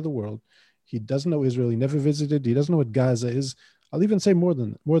other side of the world, he doesn't know Israel, he never visited, he doesn't know what Gaza is. I'll even say more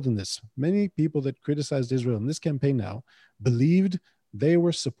than this. Many people that criticized Israel in this campaign now believed they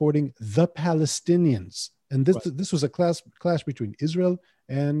were supporting the Palestinians. And this was a clash between Israel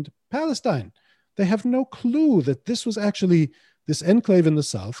and Palestine. They have no clue that this was actually this enclave in the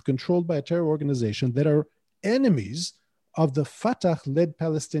south controlled by a terror organization that are enemies of the Fatah-led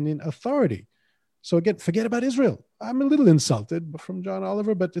Palestinian Authority. So again, forget about Israel. I'm a little insulted from John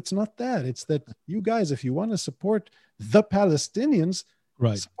Oliver, but it's not that. It's that you guys, if you want to support the Palestinians,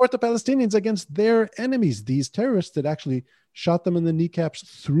 support the Palestinians against their enemies, these terrorists that actually shot them in the kneecaps,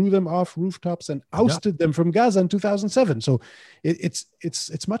 threw them off rooftops, and ousted them from Gaza in 2007. So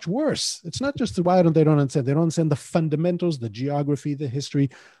it's much worse. It's not just why they don't understand. They don't understand the fundamentals, the geography, the history.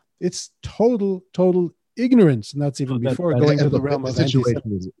 It's total ignorance, and that's even before going to the realm of the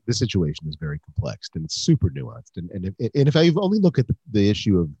situation is very complex and it's super nuanced. And if I only look at the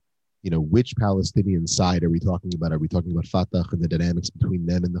issue of which Palestinian side are we talking about? Are we talking about Fatah and the dynamics between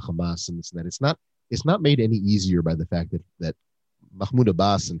them and the Hamas and this and that? It's not made any easier by the fact that Mahmoud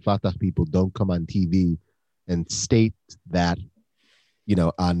Abbas and Fatah people don't come on TV and state that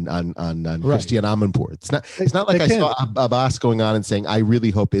on Christian Amanpour. It's not like I saw Abbas going on and saying, I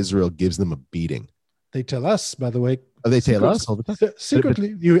really hope Israel gives them a beating. They tell us, by the way. Oh, they tell us all the time?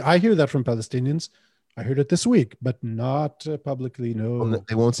 Secretly. I hear that from Palestinians. I heard it this week, but not publicly, no. Well,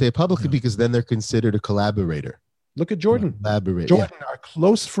 they won't say it publicly because then they're considered a collaborator. Jordan. Jordan, our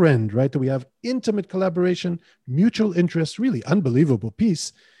close friend, right? That we have intimate collaboration, mutual interest, really unbelievable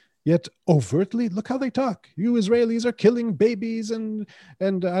peace. Yet overtly, look how they talk. You Israelis are killing babies and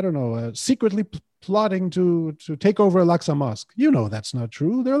I don't know, secretly plotting to take over Al-Aqsa Mosque. That's not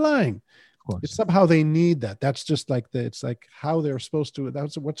true. They're lying. It's somehow they need that. That's just like it's like how they're supposed to.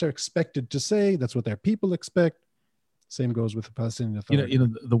 That's what they're expected to say. That's what their people expect. Same goes with the Palestinian Authority.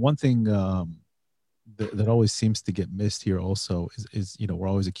 The one thing that always seems to get missed here also is we're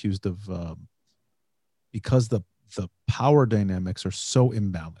always accused of because the power dynamics are so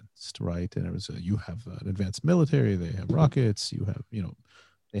imbalanced, right? And you have an advanced military, they have rockets, you have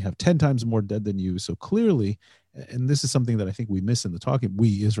they have 10 times more dead than you. So clearly, and this is something that I think we miss in the talking,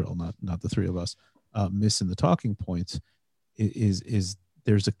 we, Israel, not the three of us, miss in the talking points, is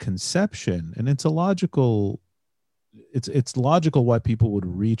there's a conception, and it's logical why people would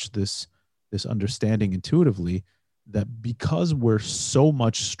reach this understanding intuitively that because we're so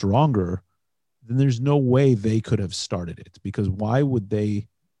much stronger, then there's no way they could have started it. Because why would they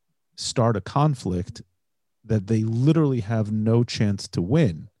start a conflict that they literally have no chance to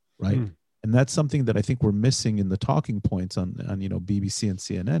win, right? And that's something that I think we're missing in the talking points on BBC and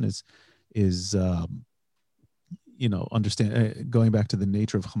CNN is understand going back to the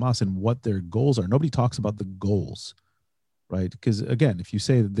nature of Hamas and what their goals are. Nobody talks about the goals, right? Because again, if you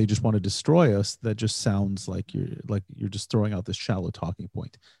say that they just want to destroy us, that just sounds like you're just throwing out this shallow talking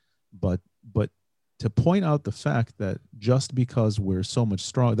point. But to point out the fact that just because we're so much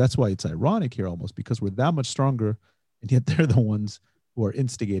strong, that's why it's ironic here almost, because we're that much stronger, and yet they're the ones who are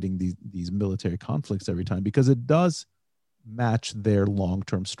instigating these military conflicts every time, because it does match their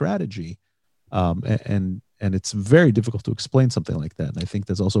long-term strategy. And it's very difficult to explain something like that. And I think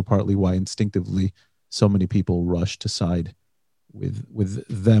that's also partly why instinctively so many people rush to side with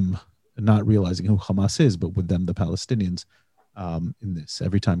them, not realizing who Hamas is, but with them, the Palestinians, in this.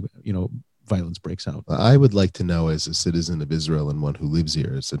 Every time, violence breaks out. I would like to know, as a citizen of Israel and one who lives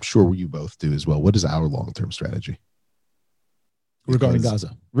here, as I'm sure you both do as well, what is our long-term strategy? Regarding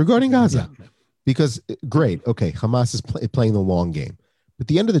Gaza. Yeah. Because, great, okay, Hamas is playing the long game. But at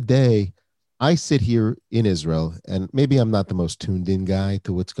the end of the day, I sit here in Israel, and maybe I'm not the most tuned in guy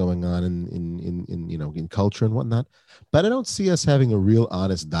to what's going on in culture and whatnot, but I don't see us having a real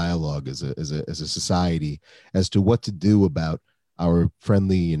honest dialogue as a society as to what to do about our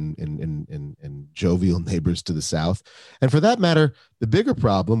friendly and jovial neighbors to the south. And for that matter, the bigger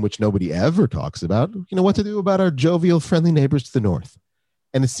problem, which nobody ever talks about, what to do about our jovial, friendly neighbors to the north.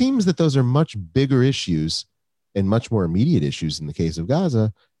 And it seems that those are much bigger issues and much more immediate issues in the case of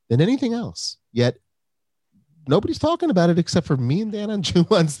Gaza than anything else. Yet nobody's talking about it except for me and Dan on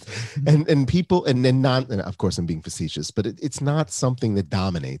Jewonst and people, and of course I'm being facetious, but it's not something that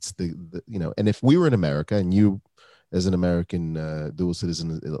dominates and if we were in America, and you as an American dual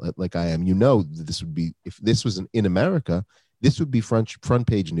citizen like I am, that this would be, if this was in America, this would be front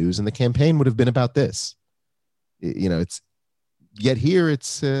page news, and the campaign would have been about this. It's yet here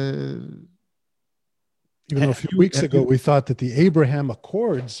it's even though a few weeks ago we thought that the Abraham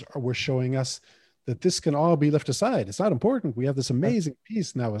Accords were showing us that this can all be left aside. It's not important. We have this amazing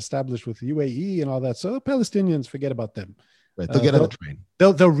peace now established with UAE and all that. So the Palestinians, forget about them. Right, they'll get on the train.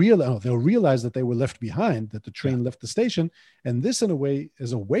 They'll realize that they were left behind, that the train left the station. And this, in a way,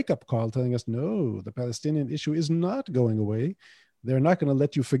 is a wake-up call telling us, no, the Palestinian issue is not going away. They're not going to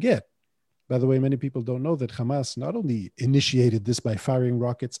let you forget. By the way, many people don't know that Hamas not only initiated this by firing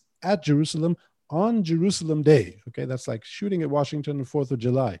rockets at Jerusalem on Jerusalem Day. Okay, that's like shooting at Washington on 4th of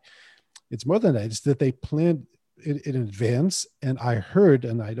July. It's more than that. It's that they planned it in advance. And I heard,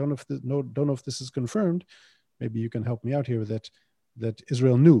 and I don't know if this is confirmed, maybe you can help me out here, that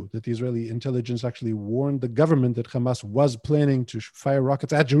Israel knew, that the Israeli intelligence actually warned the government that Hamas was planning to fire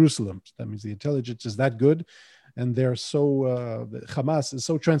rockets at Jerusalem. That means the intelligence is that good. And they're Hamas is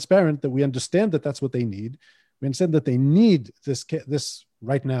so transparent that we understand that that's what they need. We understand that they need this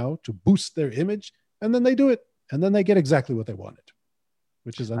right now to boost their image, and then they do it, and then they get exactly what they wanted,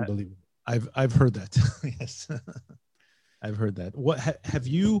 which is unbelievable. I've heard that. Yes, I've heard that. What have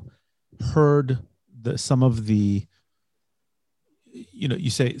you heard? Some of the, you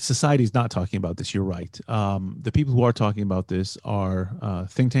say society's not talking about this. You're right. The people who are talking about this are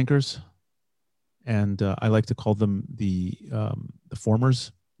think tankers, and I like to call them the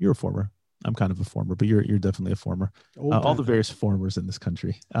formers. You're a former. I'm kind of a former, but you're definitely a former. All the various formers in this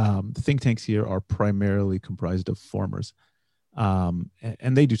country. The think tanks here are primarily comprised of formers, and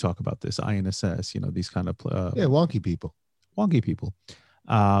they do talk about this. INSS, these kind of wonky people. Wonky people.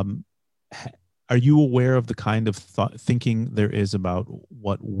 Are you aware of the kind of thinking there is about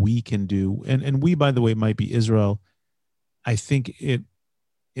what we can do? And we, by the way, might be Israel. I think it,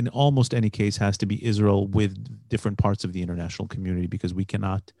 in almost any case, has to be Israel with different parts of the international community, because we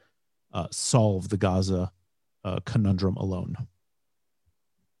cannot solve the Gaza conundrum alone.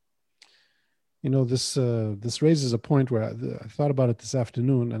 This raises a point where I thought about it this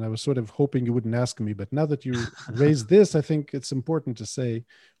afternoon, and I was sort of hoping you wouldn't ask me. But now that you raised this, I think it's important to say,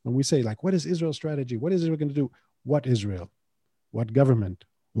 when we say, like, what is Israel's strategy? What is Israel going to do? What Israel? What government?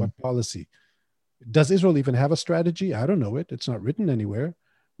 What policy? Does Israel even have a strategy? I don't know it. It's not written anywhere.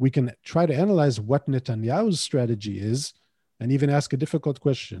 We can try to analyze what Netanyahu's strategy is, and even ask a difficult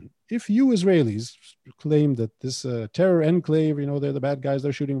question. If you Israelis claim that this terror enclave, they're the bad guys,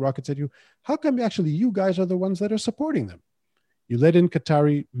 they're shooting rockets at you, how come actually you guys are the ones that are supporting them? You let in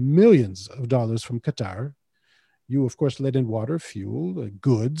Qatari millions of dollars from Qatar. You, of course, let in water, fuel,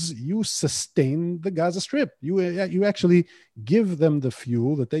 goods. You sustain the Gaza Strip. You actually give them the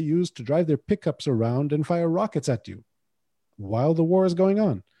fuel that they use to drive their pickups around and fire rockets at you while the war is going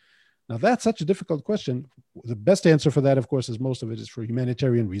on. Now, that's such a difficult question. The best answer for that, of course, is most of it is for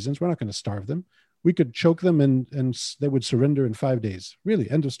humanitarian reasons. We're not going to starve them. We could choke them and they would surrender in 5 days.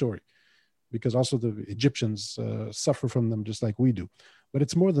 Really, end of story. Because also the Egyptians suffer from them just like we do. But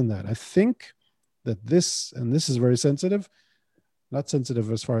it's more than that. I think that this is very sensitive, not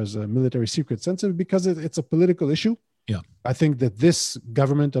sensitive as far as military secret, sensitive because it's a political issue. Yeah. I think that this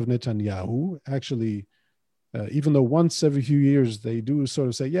government of Netanyahu actually even though once every few years they do sort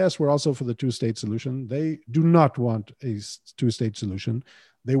of say, yes, we're also for the two-state solution, they do not want a two-state solution.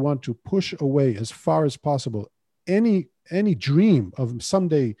 They want to push away as far as possible any dream of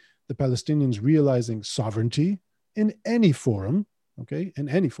someday the Palestinians realizing sovereignty in any forum, okay, in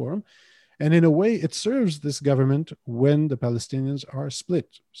any forum. And in a way, it serves this government when the Palestinians are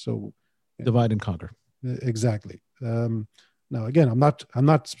split. So divide and conquer. Exactly. Now, again, I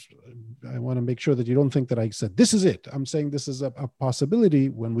want to make sure that you don't think that I said, this is it. I'm saying this is a possibility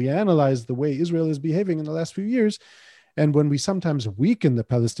when we analyze the way Israel is behaving in the last few years. And when we sometimes weaken the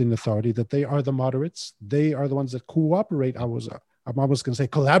Palestinian Authority, that they are the moderates, they are the ones that cooperate. I'm almost going to say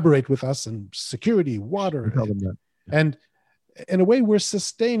collaborate with us in security, water. And in a way, we're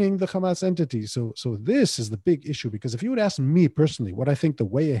sustaining the Hamas entity. So this is the big issue, because if you would ask me personally what I think the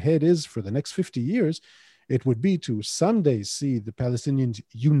way ahead is for the next 50 years, it would be to someday see the Palestinians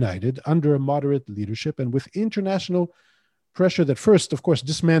united under a moderate leadership and with international pressure that first, of course,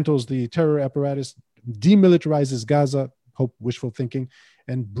 dismantles the terror apparatus, demilitarizes Gaza, hope wishful thinking,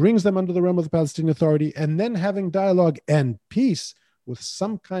 and brings them under the realm of the Palestinian Authority, and then having dialogue and peace with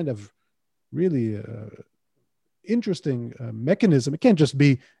some kind of really interesting mechanism. It can't just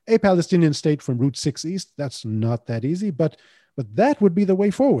be a Palestinian state from Route 6 East. That's not that easy, but that would be the way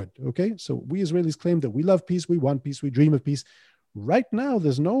forward, okay? So we Israelis claim that we love peace, we want peace, we dream of peace. Right now,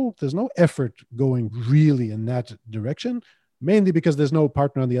 there's no effort going really in that direction, mainly because there's no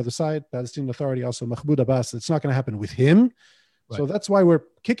partner on the other side. Palestinian Authority, also Mahmoud Abbas, it's not going to happen with him. Right. So that's why we're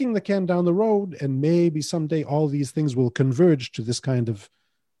kicking the can down the road, and maybe someday all these things will converge to this kind of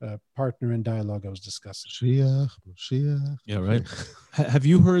partner and dialogue I was discussing. Shia. Yeah, right. Have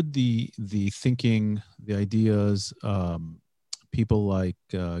you heard the thinking, the ideas, people like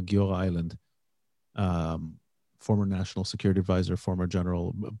Giora Eiland, former national security advisor, former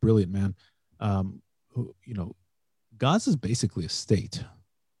general, brilliant man, who, Gaza is basically a state.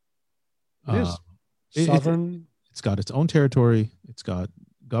 It is. Sovereign. It's got its own territory. It's got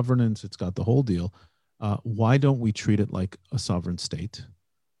governance. It's got the whole deal. Why don't we treat it like a sovereign state?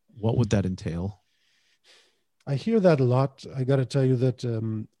 What would that entail? I hear that a lot. I got to tell you that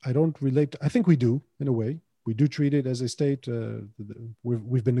I don't relate. I think we do, in a way. We do treat it as a state.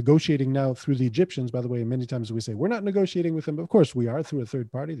 We've been negotiating now through the Egyptians, by the way, and many times we say we're not negotiating with them. Of course, we are through a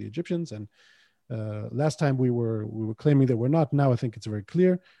third party, the Egyptians. And last time we were claiming that we're not. Now I think it's very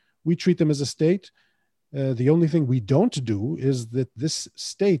clear. We treat them as a state. The only thing we don't do is that this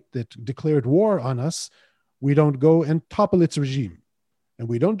state that declared war on us, we don't go and topple its regime. And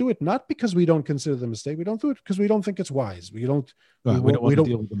we don't do it not because we don't consider them a state. We don't do it because we don't think it's wise. We don't want to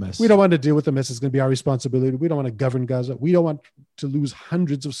deal with the mess. We don't want to deal with the mess. It's going to be our responsibility. We don't want to govern Gaza. We don't want to lose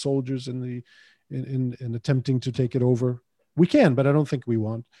hundreds of soldiers in attempting to take it over. We can, but I don't think we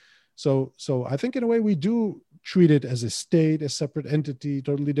want. So I think in a way we do treat it as a state, a separate entity,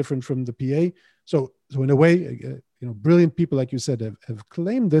 totally different from the PA. So in a way, brilliant people like you said have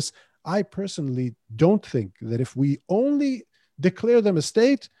claimed this. I personally don't think that if we only declare them a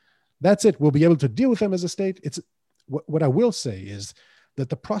state, that's it. We'll be able to deal with them as a state. It's what I will say is that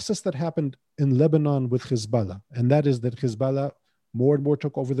the process that happened in Lebanon with Hezbollah, and that is that Hezbollah more and more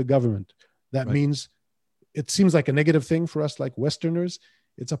took over the government. That means it seems like a negative thing for us like Westerners.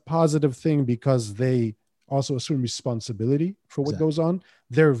 It's a positive thing because they also assume responsibility for what goes on.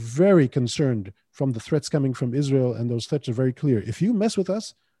 They're very concerned from the threats coming from Israel, and those threats are very clear. If you mess with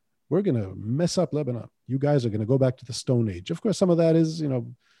us, we're going to mess up Lebanon. You guys are going to go back to the Stone Age. Of course, some of that is,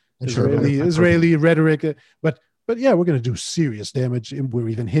 Israeli rhetoric, but yeah, we're going to do serious damage. We're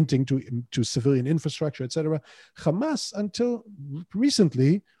even hinting to civilian infrastructure, etc. Hamas, until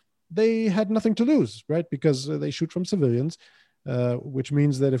recently, they had nothing to lose, right? Because they shoot from civilians, which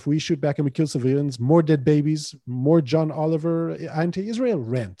means that if we shoot back and we kill civilians, more dead babies, more John Oliver anti-Israel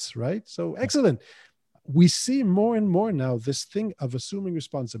rants, right? So excellent. We see more and more now this thing of assuming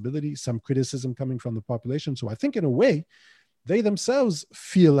responsibility, some criticism coming from the population. So I think in a way, they themselves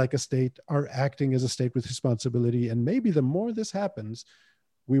feel like a state, are acting as a state with responsibility. And maybe the more this happens,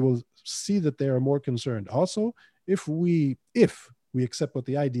 we will see that they are more concerned. Also, if we accept what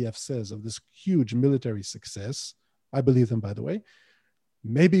the IDF says of this huge military success, I believe them, by the way,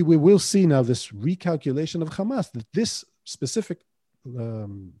 maybe we will see now this recalculation of Hamas, that this specific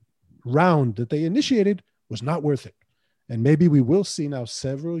round that they initiated was not worth it. And maybe we will see now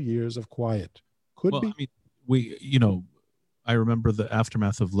several years of quiet. Could be. I mean, I remember the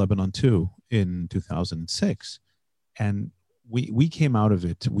aftermath of Lebanon 2 in 2006. And we came out of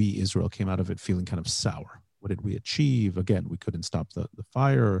it, Israel came out of it feeling kind of sour. What did we achieve? Again, we couldn't stop the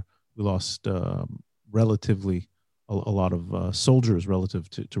fire. We lost relatively a lot of soldiers relative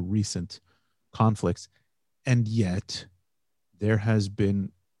to recent conflicts. And yet there has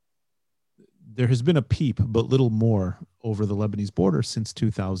been a peep, but little more, over the Lebanese border since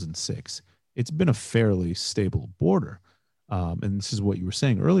 2006. It's been a fairly stable border. And this is what you were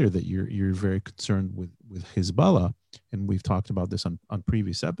saying earlier, that you're very concerned with Hezbollah, and we've talked about this on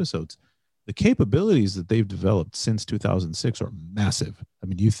previous episodes. The capabilities that they've developed since 2006 are massive. I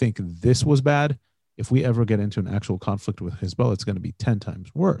mean, you think this was bad? If we ever get into an actual conflict with Hezbollah, it's going to be 10 times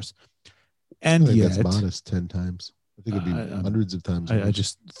worse. And I think yet, that's modest, 10 times. I think it'd be hundreds of times. I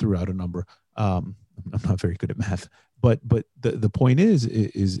just threw out a number. I'm not very good at math, but the point is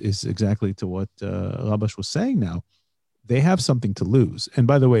exactly to what Rabash was saying. Now they have something to lose, and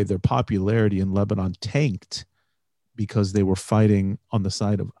by the way, their popularity in Lebanon tanked because they were fighting on the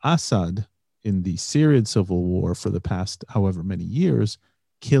side of Assad in the Syrian civil war for the past however many years,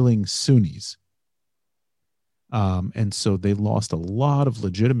 killing Sunnis. And so they lost a lot of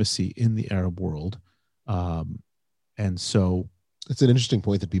legitimacy in the Arab world. And so it's an interesting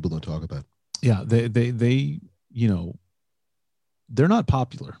point that people don't talk about. Yeah, they they're not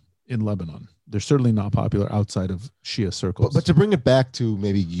popular in Lebanon. They're certainly not popular outside of Shia circles. But to bring it back to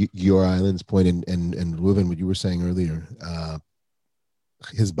maybe your island's point and Reuven, what you were saying earlier,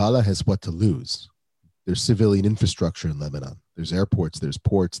 Hezbollah has what to lose. There's civilian infrastructure in Lebanon. There's airports, there's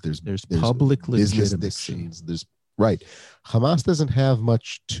ports, there's public business legitimacy. there's right. Hamas doesn't have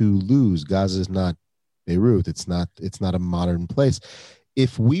much to lose. Gaza is not Beirut. It's not a modern place.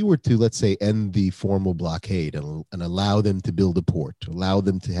 If we were to, let's say, end the formal blockade and allow them to build a port, allow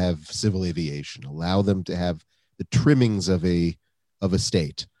them to have civil aviation, allow them to have the trimmings of a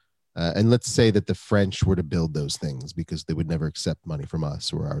state, and let's say that the French were to build those things because they would never accept money from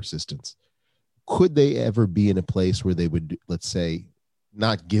us or our assistance, could they ever be in a place where they would, let's say,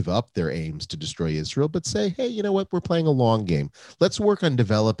 not give up their aims to destroy Israel, but say, hey, you know what? We're playing a long game. Let's work on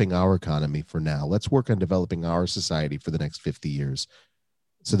developing our economy for now. Let's work on developing our society for the next 50 years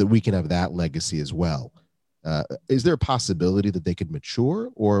so that we can have that legacy as well. Is there a possibility that they could mature,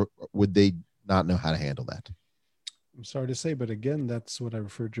 or would they not know how to handle that? I'm sorry to say, but again, that's what I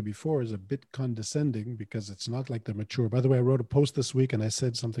referred to before is a bit condescending, because it's not like they're mature. By the way, I wrote a post this week and I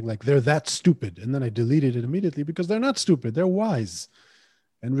said something like, they're that stupid. And then I deleted it immediately because they're not stupid. They're wise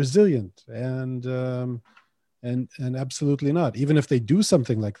and resilient and absolutely not. Even if they do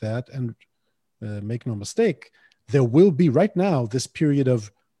something like that, and make no mistake, there will be right now this period of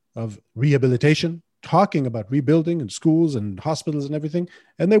rehabilitation, talking about rebuilding and schools and hospitals and everything,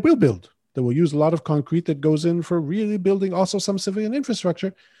 and they will build. They will use a lot of concrete that goes in for really building also some civilian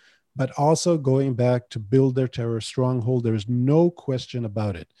infrastructure, but also going back to build their terror stronghold. There is no question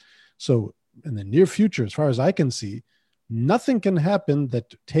about it. So in the near future, as far as I can see, nothing can happen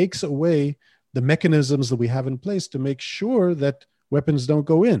that takes away the mechanisms that we have in place to make sure that weapons don't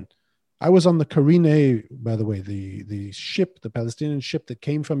go in. I was on the Karine, by the way, the ship, the Palestinian ship that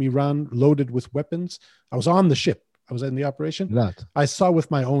came from Iran loaded with weapons. I was on the ship. I was in the operation. I saw with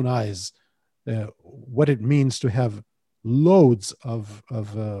my own eyes what it means to have loads of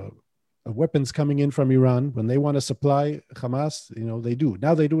weapons coming in from Iran. When they want to supply Hamas, they do.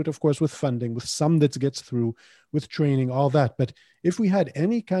 Now they do it, of course, with funding, with some that gets through, with training, all that. But if we had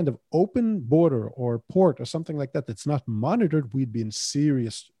any kind of open border or port or something like that that's not monitored, we'd be in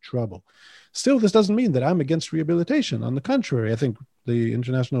serious trouble. Still, this doesn't mean that I'm against rehabilitation. On the contrary, I think the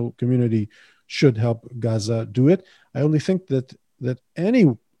international community should help Gaza do it. I only think that any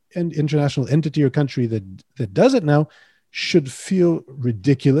international entity or country that does it now should feel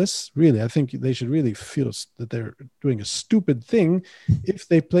ridiculous. Really, I think they should really feel that they're doing a stupid thing if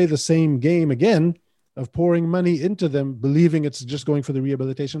they play the same game again of pouring money into them, believing it's just going for the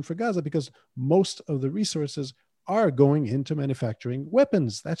rehabilitation for Gaza, because most of the resources are going into manufacturing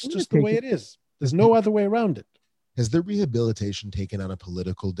weapons. That's just the way it is. There's no other way around it. Has the rehabilitation taken on a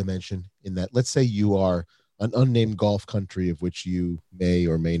political dimension in that, let's say you are an unnamed Gulf country of which you may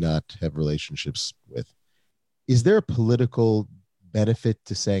or may not have relationships with? Is there a political benefit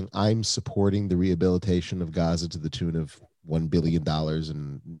to saying I'm supporting the rehabilitation of Gaza to the tune of $1 billion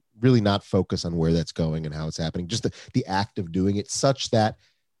and really not focus on where that's going and how it's happening? Just the act of doing it, such that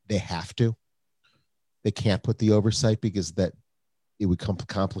they have to. They can't put the oversight because that it would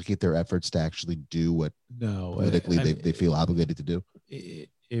complicate their efforts to actually do what politically they feel obligated to do.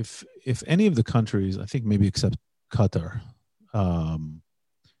 If any of the countries, I think maybe except Qatar,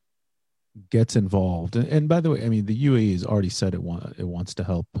 gets involved, and by the way, I mean the UAE has already said it wants to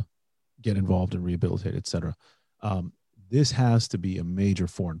help get involved and rehabilitate, etc. This has to be a major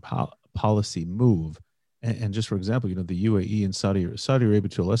foreign policy move. And just for example, the UAE and Saudi Arabia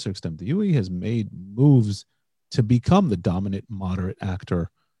to a lesser extent, the UAE has made moves to become the dominant moderate actor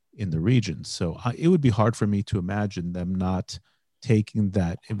in the region. So it would be hard for me to imagine them not taking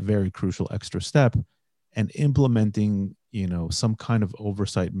that very crucial extra step and implementing, some kind of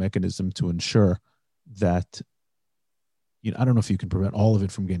oversight mechanism to ensure that, I don't know if you can prevent all of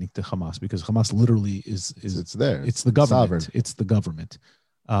it from getting to Hamas, because Hamas literally is it's there. It's the government. Sovereign. It's the government.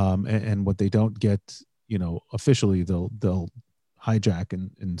 And what they don't get, officially, they'll hijack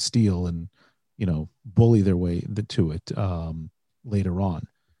and steal and, bully their way to it later on.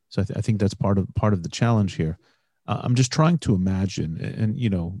 So I think that's part of the challenge here. I'm just trying to imagine,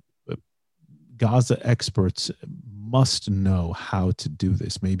 and Gaza experts must know how to do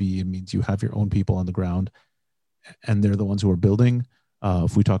this. Maybe it means you have your own people on the ground, and they're the ones who are building.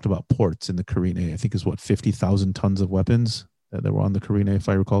 If we talked about ports in the Karine, I think is 50,000 tons of weapons that were on the Karine, if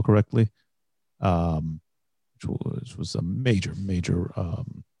I recall correctly, which was a major, a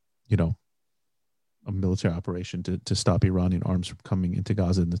military operation to stop Iranian arms from coming into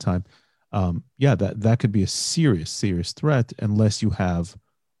Gaza in the time. That could be a serious threat unless you have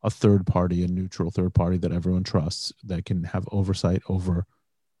a third party, a neutral third party that everyone trusts, that can have oversight over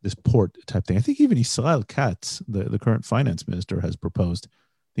this port type thing. I think even Israel Katz, the current finance minister, has proposed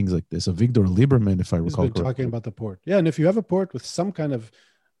things like this. Avigdor Lieberman, if I recall correctly, talking about the port. Yeah, and if you have a port with some kind of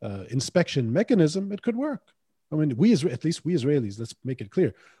inspection mechanism, it could work. I mean, at least we Israelis, let's make it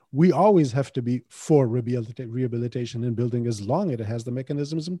clear, we always have to be for rehabilitation and building as long as it has the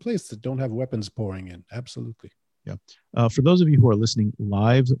mechanisms in place that don't have weapons pouring in. Absolutely. Yeah. For those of you who are listening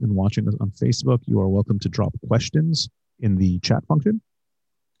live and watching us on Facebook, you are welcome to drop questions in the chat function,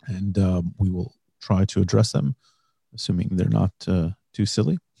 and we will try to address them, assuming they're not too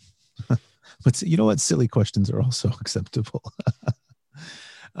silly. But you know what? Silly questions are also acceptable.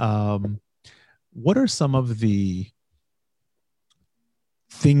 What are some of the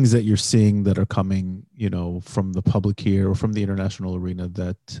things that you're seeing that are coming, from the public here or from the international arena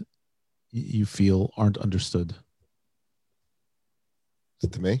that you feel aren't understood?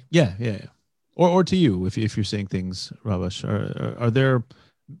 To me? Yeah. Or to you, if you're seeing things, Rabash, are there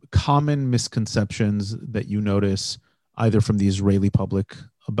common misconceptions that you notice either from the Israeli public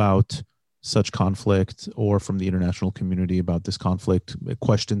about such conflict or from the international community about this conflict,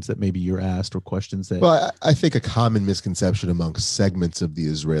 questions that maybe you're asked or questions that... Well, I think a common misconception amongst segments of the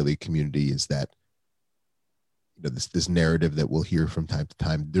Israeli community is that, this narrative that we'll hear from time to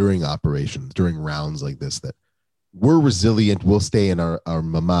time during operations, during rounds like this, that we're resilient, we'll stay in our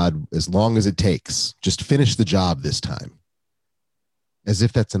mamad as long as it takes, just finish the job this time, as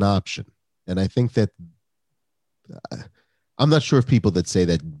if that's an option. And I think that I'm not sure if people that say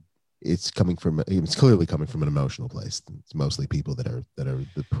that it's clearly coming from an emotional place. It's mostly people that are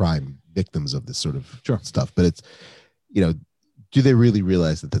the prime victims of this sort of stuff. But it's, do they really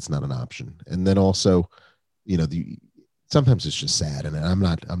realize that that's not an option? And then also, sometimes it's just sad, and I'm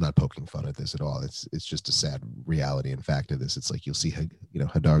not poking fun at this at all. It's just a sad reality and fact of this. It's like you'll see,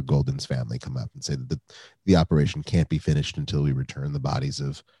 Hadar Golden's family come up and say that the operation can't be finished until we return the bodies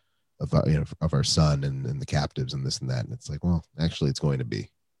of our son and the captives and this and that. And it's like, well, actually, it's going to be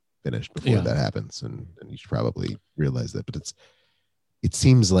finished before that happens, and you should probably realize that. But it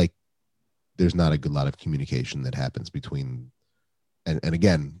seems like there's not a good lot of communication that happens between, and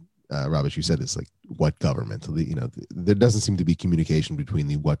again, Robert, you said it's like what government, there doesn't seem to be communication between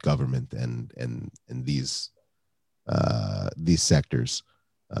the what government and these sectors,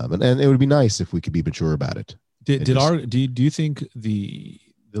 and it would be nice if we could be mature about it. Do you think the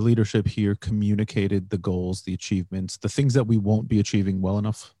leadership here communicated the goals, the achievements, the things that we won't be achieving well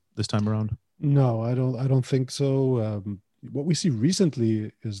enough this time around? No, I don't think so. What we see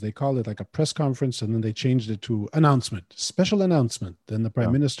recently is they call it like a press conference, and then they changed it to special announcement. Then the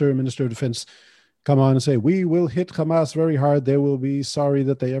prime minister, minister of defense come on and say, we will hit Hamas very hard. They will be sorry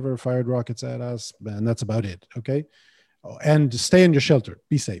that they ever fired rockets at us. And that's about it. Okay. And stay in your shelter,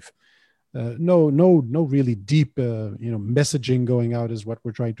 be safe. No really deep, messaging going out is what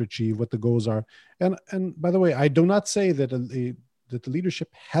we're trying to achieve, what the goals are. And by the way, I do not say that that the leadership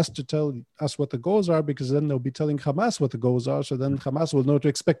has to tell us what the goals are, because then they'll be telling Hamas what the goals are. So then Hamas will know what to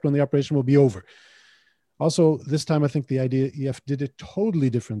expect when the operation will be over. Also, this time, I think the IDF did it totally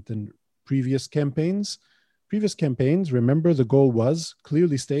different than previous campaigns. Previous campaigns, remember, the goal was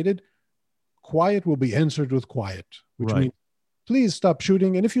clearly stated, quiet will be answered with quiet, which means please stop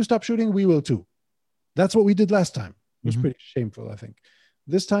shooting. And if you stop shooting, we will too. That's what we did last time. It was pretty shameful, I think.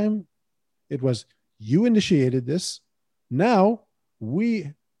 This time, it was, you initiated this. Now,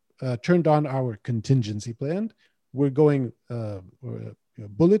 we turned on our contingency plan. We're going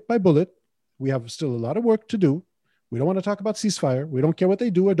bullet by bullet. We have still a lot of work to do. We don't want to talk about ceasefire. We don't care what they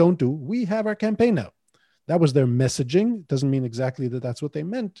do or don't do. We have our campaign now. that was their messaging. Doesn't mean exactly that that's what they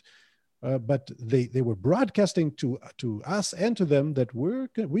meant, but they were broadcasting to us and to them that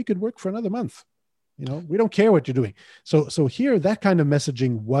we could work for another month. We don't care what you're doing. So here, that kind of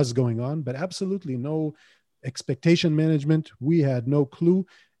messaging was going on, but absolutely no expectation management. We had no clue.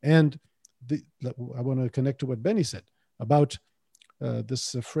 And I want to connect to what Benny said about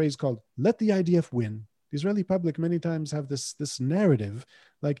this phrase called "let the IDF win." The Israeli public many times have this narrative,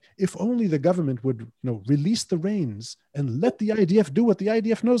 like if only the government would release the reins and let the IDF do what the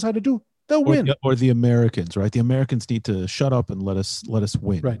IDF knows how to do, they'll win. Or the Americans, right? The Americans need to shut up and let us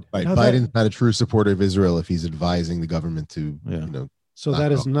win. Right. Biden's not a true supporter of Israel if he's advising the government to, So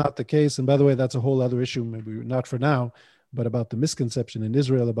that is not the case. And by the way, that's a whole other issue, maybe not for now, but about the misconception in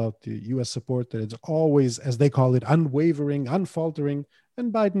Israel about the U.S. support, that it's always, as they call it, unwavering, unfaltering.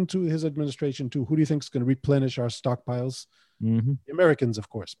 And Biden, to his administration, too. Who do you think is going to replenish our stockpiles? Mm-hmm. The Americans, of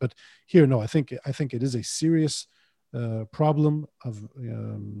course. But here, no, I think it is a serious problem of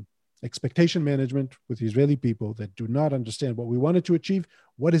expectation management with the Israeli people that do not understand what we wanted to achieve,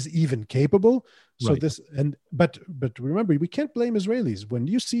 what is even capable. So right. But remember, we can't blame Israelis. When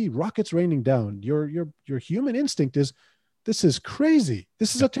you see rockets raining down, your human instinct is, this is crazy.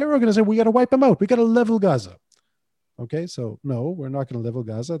 This is a terror organization. We got to wipe them out. We got to level Gaza. Okay, so no, we're not going to level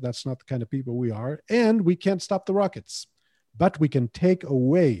Gaza. That's not the kind of people we are. And we can't stop the rockets. But we can take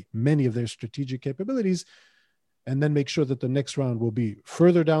away many of their strategic capabilities and then make sure that the next round will be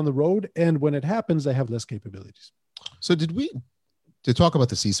further down the road. And when it happens, they have less capabilities. So to talk about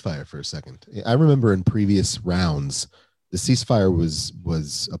the ceasefire for a second, I remember in previous rounds, the ceasefire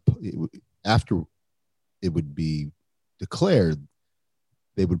was after it would be declared,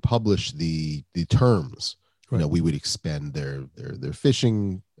 they would publish the terms. Right. We would expend their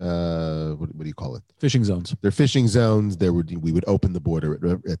fishing. What do you call it? Fishing zones. Their fishing zones. We would open the border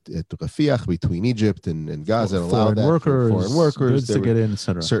at Rafiah between Egypt and Gaza and allow that for foreign workers to get in,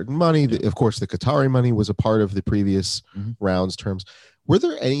 etc. Certain money. Yeah. Of course, the Qatari money was a part of the previous rounds terms. Were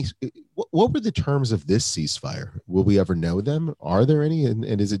there any? What were the terms of this ceasefire? Will we ever know them? Are there any? And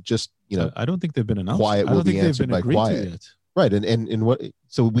is it just I don't think they've been announced. Quiet will be answered by quiet. Yet. Right, and what?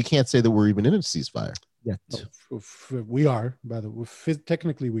 So we can't say that we're even in a ceasefire. Yet. We are, by the way,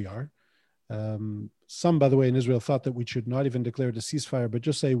 technically we are. Some, by the way, in Israel thought that we should not even declare it a ceasefire, but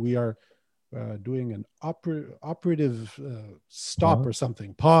just say we are doing an operative stop or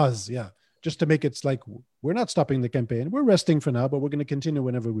something. Pause, yeah. Just to make it like we're not stopping the campaign. We're resting for now, but we're going to continue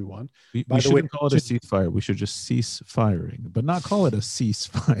whenever we want. We shouldn't call it a ceasefire. We should just cease firing, but not call it a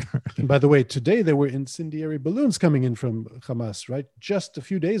ceasefire. And by the way, today there were incendiary balloons coming in from Hamas, right? Just a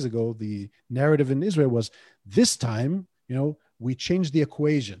few days ago, the narrative in Israel was this time, we changed the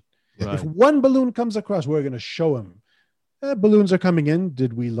equation. Right. If one balloon comes across, we're going to show them. Balloons are coming in.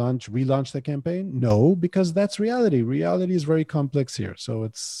 Did we relaunch the campaign? No, because that's reality. Reality is very complex here. So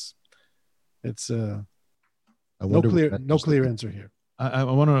it's no clear answer here. I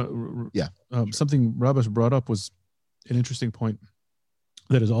want to something Rabash brought up was an interesting point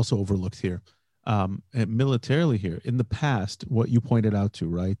that is also overlooked here. And militarily here in the past, what you pointed out to,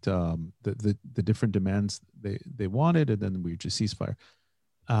 right? The different demands they wanted, and then we just ceasefire.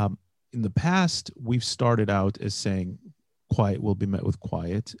 In the past, we've started out as saying quiet will be met with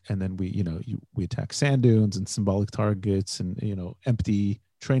quiet, and then we attack sand dunes and symbolic targets and empty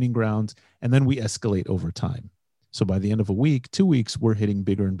training grounds, and then we escalate over time. So by the end of a week, 2 weeks, we're hitting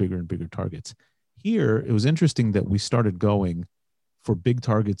bigger and bigger and bigger targets. Here, it was interesting that we started going for big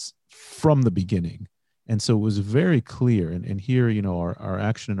targets from the beginning. And so it was very clear, and here, our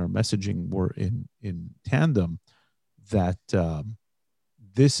action and our messaging were in tandem, that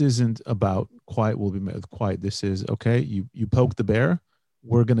this isn't about quiet will be met with quiet. This is, okay, you poke the bear,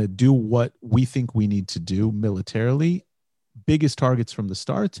 we're going to do what we think we need to do militarily, biggest targets from the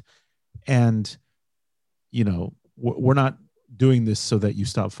start. And, we're not doing this so that you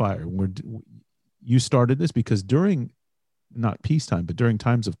stop fire. You started this because during, not peacetime, but during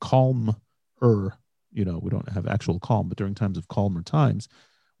times of calmer, we don't have actual calm, but during times of calmer times,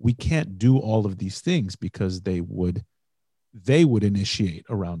 we can't do all of these things because they would initiate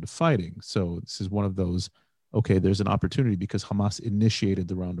a round of fighting. So this is one of those, okay, there's an opportunity because Hamas initiated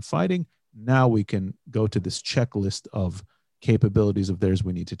the round of fighting. Now we can go to this checklist of capabilities of theirs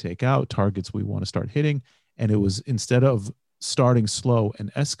we need to take out, targets we want to start hitting. And it was, instead of starting slow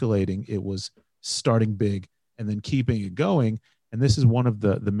and escalating, it was starting big and then keeping it going. And this is one of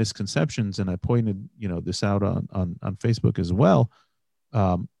the misconceptions, and I pointed this out on Facebook as well.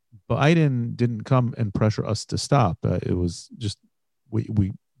 Biden didn't come and pressure us to stop. It was just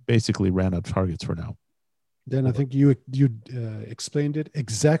we basically ran out of targets for now. then I think you explained it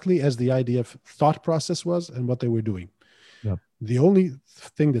exactly as the IDF thought process was and what they were doing. Yep. The only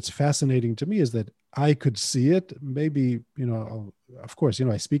thing that's fascinating to me is that I could see it. Maybe, of course,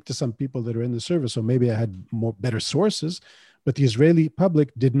 I speak to some people that are in the service, so maybe I had better sources, but the Israeli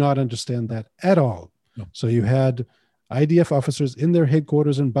public did not understand that at all. No. So you had IDF officers in their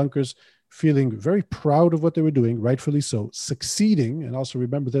headquarters and bunkers feeling very proud of what they were doing, rightfully so, succeeding. And also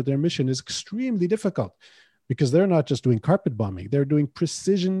remember that their mission is extremely difficult because they're not just doing carpet bombing. They're doing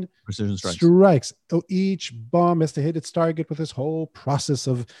precision strikes. Oh, each bomb has to hit its target with this whole process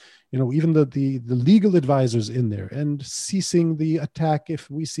of, even the legal advisors in there and ceasing the attack if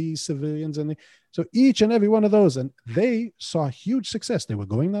we see civilians. So each and every one of those, and they saw huge success. They were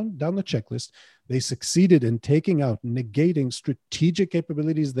going down the checklist. They succeeded in taking out, negating strategic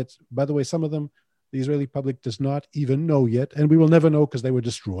capabilities that, by the way, some of them, the Israeli public does not even know yet. And we will never know because they were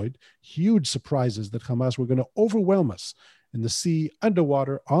destroyed. Huge surprises that Hamas were going to overwhelm us in the sea,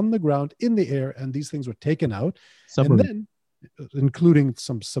 underwater, on the ground, in the air. And these things were taken out. And then, including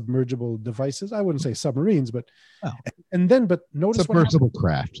some submergible devices. I wouldn't say submarines, but notice submersible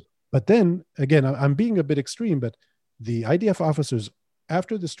craft. But then again, I'm being a bit extreme, but the IDF officers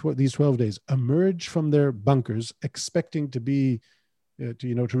after these 12 days emerge from their bunkers expecting to be,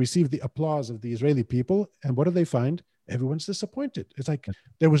 to receive the applause of the Israeli people. And what do they find? Everyone's disappointed. It's like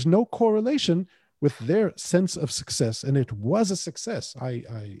there was no correlation with their sense of success. And it was a success,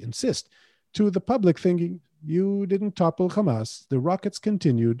 I insist, to the public thinking, you didn't topple Hamas. The rockets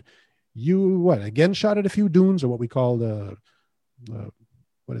continued. You, again shot at a few dunes, or what we call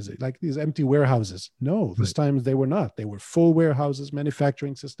what is it? Like these empty warehouses. No, this time they were not. They were full warehouses,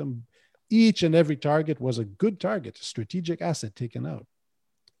 manufacturing system. Each and every target was a good target, a strategic asset taken out.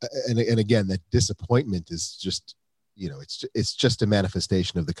 And again, that disappointment is just, it's just a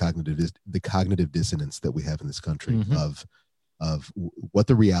manifestation of the cognitive dissonance that we have in this country of what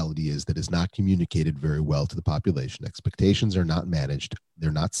the reality is that is not communicated very well to the population. Expectations are not managed.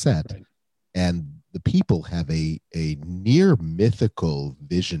 They're not set. Right. And the people have a near mythical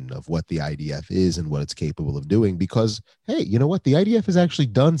vision of what the IDF is and what it's capable of doing because, hey, you know what? The IDF has actually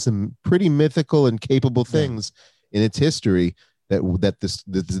done some pretty mythical and capable things in its history that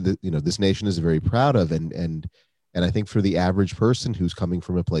this nation is very proud of. And I think for the average person who's coming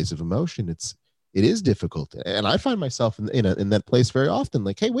from a place of emotion, it is difficult. And I find myself in that place very often,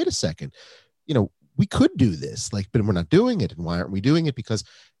 like, hey, wait a second, we could do this, but we're not doing it. And why aren't we doing it? Because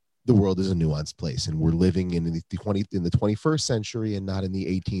the world is a nuanced place and we're living in the 21st century and not in the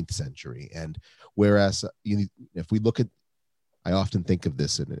 18th century. And whereas if we look at, I often think of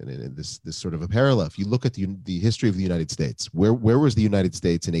this in this sort of a parallel. If you look at the history of the United States, where was the United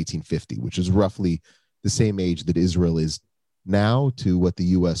States in 1850, which is roughly the same age that Israel is now to what the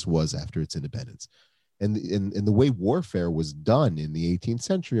U.S. was after its independence. And the way warfare was done in the 18th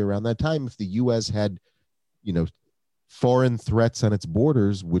century around that time, if the U.S. had, foreign threats on its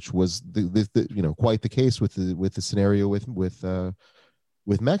borders, which was quite the case with the scenario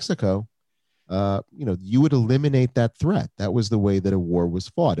with Mexico, you would eliminate that threat. That was the way that a war was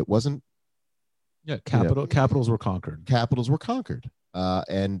fought. It wasn't. Yeah, capitals were conquered. Capitals were conquered,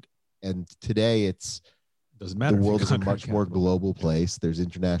 and today doesn't matter. The world is a much more global place. There's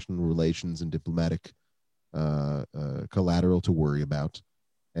international relations and diplomatic collateral to worry about.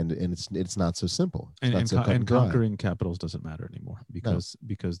 And it's not so simple. And conquering capitals doesn't matter anymore because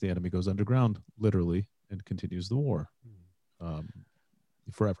the enemy goes underground literally and continues the war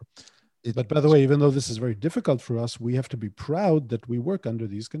forever. But by the way, even though this is very difficult for us, we have to be proud that we work under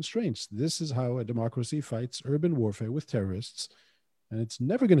these constraints. This is how a democracy fights urban warfare with terrorists, and it's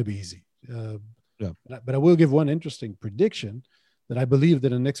never going to be easy. But I will give one interesting prediction that I believe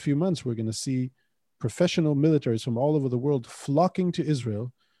that in the next few months we're going to see professional militaries from all over the world flocking to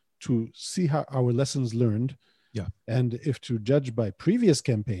Israel to see how our lessons learned. Yeah. And if to judge by previous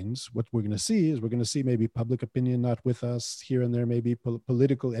campaigns, what we're going to see maybe public opinion not with us here and there, maybe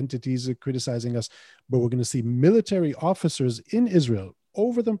political entities criticizing us, but we're going to see military officers in Israel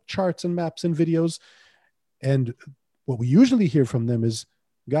over the charts and maps and videos. And what we usually hear from them is,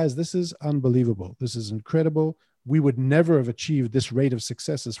 guys, this is unbelievable. This is incredible. We would never have achieved this rate of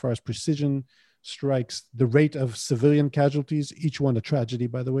success as far as precision strikes, the rate of civilian casualties, each one a tragedy,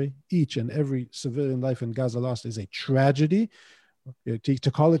 by the way. Each and every civilian life in Gaza lost is a tragedy.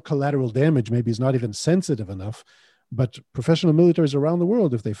 To call it collateral damage maybe is not even sensitive enough, but professional militaries around the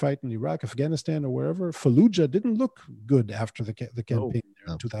world, if they fight in Iraq, Afghanistan, or wherever, Fallujah didn't look good after the campaign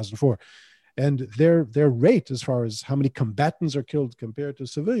in 2004. And their rate as far as how many combatants are killed compared to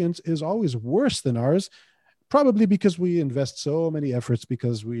civilians is always worse than ours, probably because we invest so many efforts,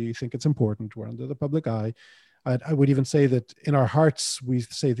 because we think it's important. We're under the public eye. I would even say that in our hearts, we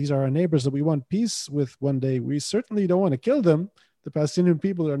say these are our neighbors that we want peace with one day. We certainly don't want to kill them. The Palestinian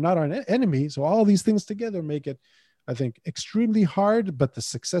people are not our enemy. So all these things together make it, I think, extremely hard. But the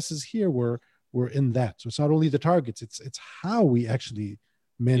successes here were in that. So it's not only the targets, it's how we actually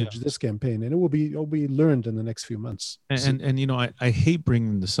manage this campaign, and it will be learned in the next few months. And you know, I hate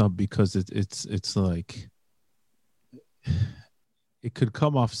bringing this up because it's like it could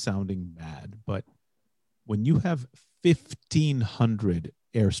come off sounding bad, but when you have 1,500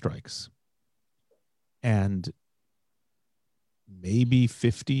 airstrikes and maybe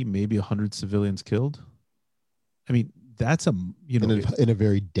 50, maybe 100 civilians killed, I mean, that's in a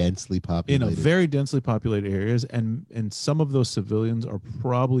very densely populated areas, and some of those civilians are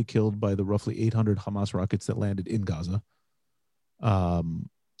probably killed by the roughly 800 Hamas rockets that landed in Gaza.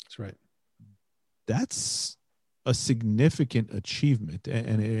 That's right. That's a significant achievement,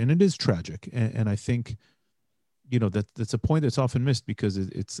 and it is tragic, and I think, you know, that's a point that's often missed because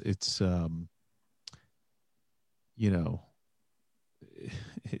it's you know,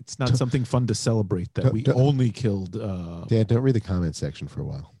 it's not something fun to celebrate that we only killed. Dan, don't read the comment section for a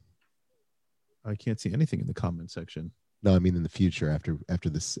while. I can't see anything in the comment section. No, I mean in the future after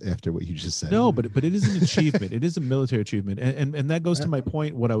what you just said. No, but it is an achievement. It is a military achievement, and that goes to my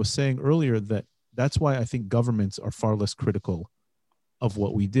point. What I was saying earlier, that's why I think governments are far less critical of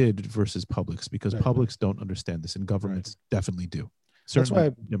what we did versus publics, because publics don't understand this, and governments definitely do.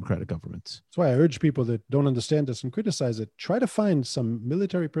 Certainly democratic governments. That's why I urge people that don't understand this and criticize it, try to find some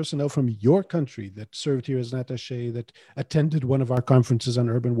military personnel from your country that served here as an attaché, that attended one of our conferences on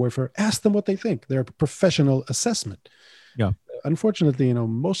urban warfare. Ask them what they think. They're a professional assessment. Yeah. Unfortunately, you know,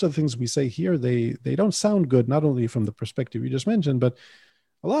 most of the things we say here, they don't sound good, not only from the perspective you just mentioned, but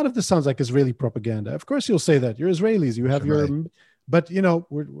a lot of this sounds like Israeli propaganda. Of course, you'll say that. You're Israelis. You have but you know,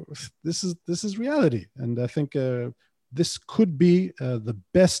 this is reality. And I think this could be the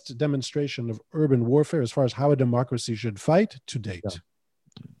best demonstration of urban warfare as far as how a democracy should fight to date. Yeah.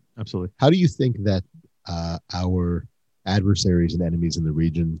 Absolutely. How do you think that our adversaries and enemies in the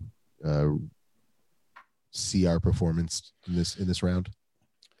region see our performance in this round?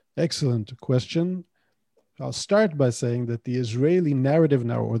 Excellent question. I'll start by saying that the Israeli narrative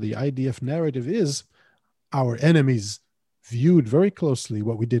now, or the IDF narrative, is our enemies viewed very closely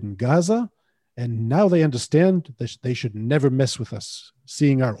what we did in Gaza, and now they understand that they should never mess with us,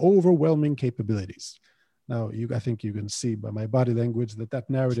 seeing our overwhelming capabilities. Now, I think you can see by my body language that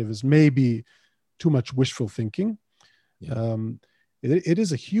narrative is maybe too much wishful thinking. Yeah. It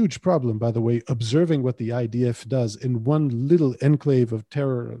is a huge problem, by the way, observing what the IDF does in one little enclave of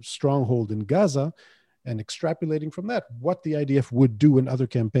terror stronghold in Gaza, and extrapolating from that what the IDF would do in other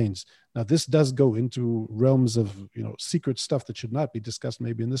campaigns. Now, this does go into realms of, you know, secret stuff that should not be discussed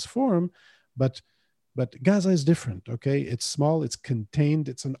maybe in this forum, but Gaza is different, okay? It's small, it's contained,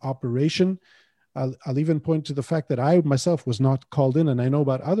 it's an operation. I'll even point to the fact that I myself was not called in, and I know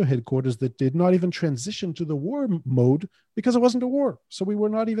about other headquarters that did not even transition to the war mode because it wasn't a war. So we were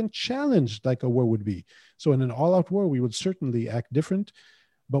not even challenged like a war would be. So in an all-out war, we would certainly act different.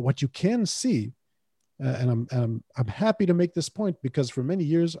 But what you can see, and I'm happy to make this point, because for many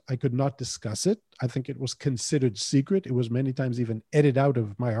years I could not discuss it. I think it was considered secret. It was many times even edited out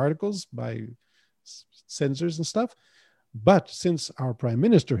of my articles by censors and stuff. But since our prime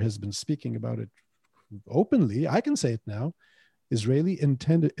minister has been speaking about it openly, I can say it now, Israeli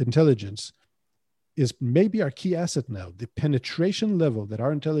intelligence is maybe our key asset now. The penetration level that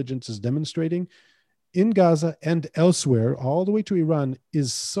our intelligence is demonstrating in Gaza and elsewhere, all the way to Iran,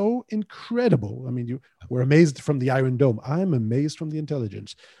 is so incredible. I mean, we're amazed from the Iron Dome. I'm amazed from the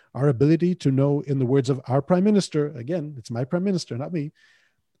intelligence. Our ability to know, in the words of our prime minister, again, it's my prime minister, not me,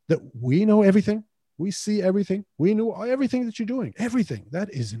 that we know everything. We see everything. We know everything that you're doing. Everything.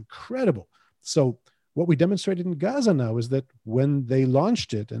 That is incredible. So what we demonstrated in Gaza now is that when they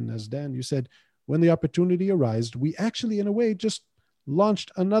launched it, and as Dan, you said, when the opportunity arose, we actually, in a way, just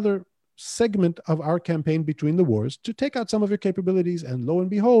launched another segment of our campaign between the wars to take out some of your capabilities. And lo and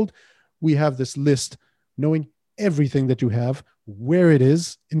behold, we have this list knowing everything that you have, where it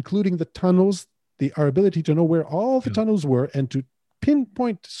is, including the tunnels, our ability to know where all the tunnels were and to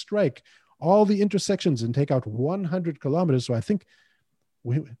pinpoint strike all the intersections and take out 100 kilometers. So I think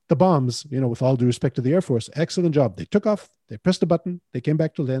the bombs, you know, with all due respect to the Air Force, excellent job. They took off, they pressed a button, they came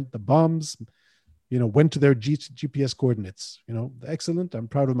back to land. The bombs, you know, went to their GPS coordinates, you know, excellent. I'm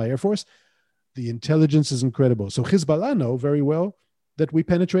proud of my Air Force. The intelligence is incredible. So Hezbollah know very well that we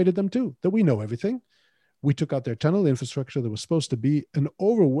penetrated them too, that we know everything. We took out their tunnel infrastructure that was supposed to be an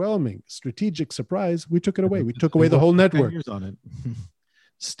overwhelming strategic surprise. We took it away. We took away the whole network. On it.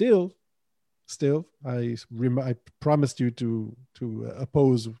 Still, I promised you to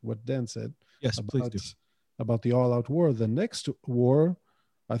oppose what Dan said. Yes, please do. About the all-out war. The next war,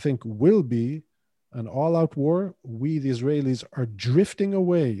 I think, will be an all-out war. We, the Israelis, are drifting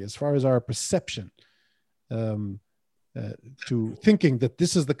away as far as our perception to thinking that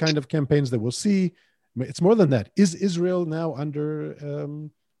this is the kind of campaigns that we'll see. It's more than that. Is Israel now under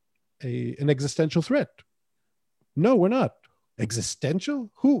an existential threat? No, we're not. Existential?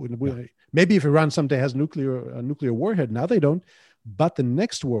 Who? Yeah. Maybe if Iran someday has a nuclear warhead. Now they don't. But the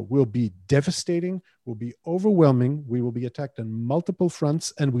next war will be devastating, will be overwhelming. We will be attacked on multiple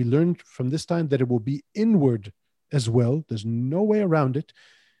fronts. And we learned from this time that it will be inward as well. There's no way around it.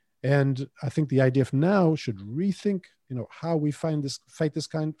 And I think the IDF now should rethink, how we fight this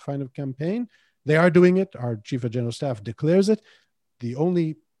kind of campaign. They are doing it. Our Chief of General Staff declares it. The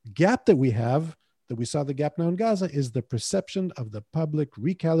only gap that we have, that we saw the gap now in Gaza, is the perception of the public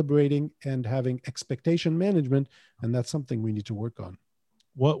recalibrating and having expectation management. And that's something we need to work on.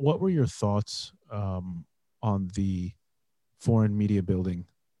 What were your thoughts on the foreign media building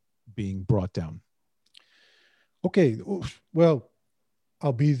being brought down? Okay, well,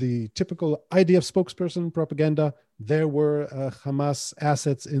 I'll be the typical IDF spokesperson, propaganda. There were Hamas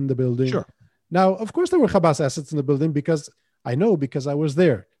assets in the building. Sure. Now, of course, there were Hamas assets in the building because I was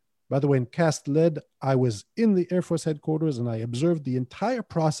there. By the way, in Cast Lead, I was in the Air Force headquarters and I observed the entire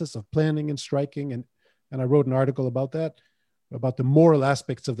process of planning and striking. And I wrote an article about that, about the moral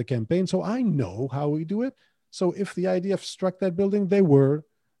aspects of the campaign. So I know how we do it. So if the IDF struck that building, they were,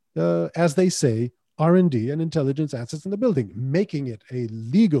 as they say, R&D and intelligence assets in the building, making it a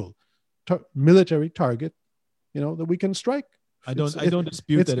legal military target, that we can strike. I don't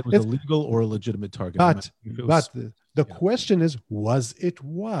dispute that it was a legal or a legitimate target. But the question is, was it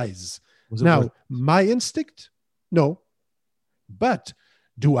wise? My instinct, no. But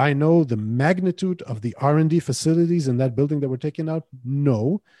do I know the magnitude of the R&D facilities in that building that were taken out?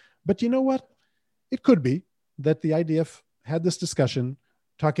 No. But you know what? It could be that the IDF had this discussion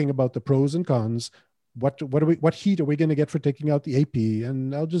talking about the pros and cons. What heat are we going to get for taking out the AP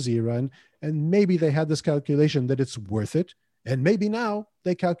and Al Jazeera? And maybe they had this calculation that it's worth it. And maybe now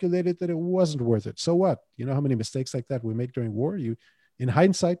they calculated that it wasn't worth it. So what? You know how many mistakes like that we make during war? In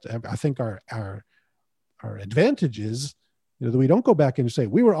hindsight, I think our advantage is that we don't go back and say,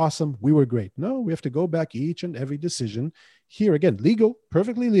 we were awesome, we were great. No, we have to go back each and every decision. Here again, legal,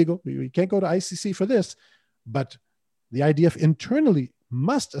 perfectly legal. We can't go to ICC for this. But the IDF internally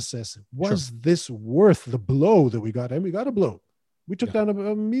must assess, was this worth the blow that we got? And we got a blow. We took down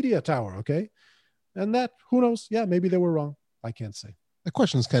a media tower, okay? And that, who knows? Yeah, maybe they were wrong. I can't say. The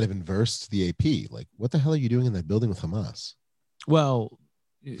question is kind of inverse to the AP. Like, what the hell are you doing in that building with Hamas? Well,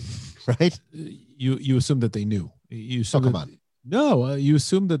 right? You assume that they knew. You assume come on. No, you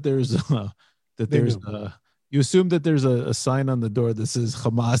assume that you assume that there's a sign on the door that says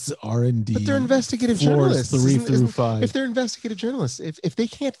Hamas R&D. But they're investigative journalists. 3 through 5. If they're investigative journalists, if they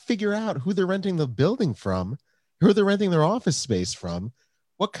can't figure out who they're renting the building from, who they're renting their office space from,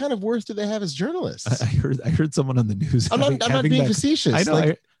 what kind of worth do they have as journalists? I heard someone on the news. I'm not being facetious. I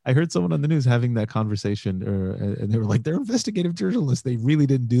know. I heard someone on the news having that conversation, and they were like, they're investigative journalists. They really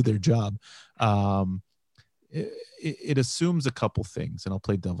didn't do their job. It assumes a couple things, and I'll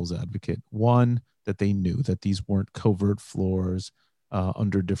play devil's advocate. One, that they knew that these weren't covert floors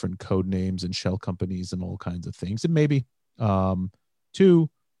under different code names and shell companies and all kinds of things. And maybe, two,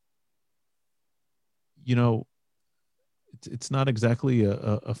 it's not exactly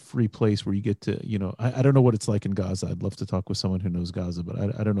a free place where you get to, I don't know what it's like in Gaza. I'd love to talk with someone who knows Gaza,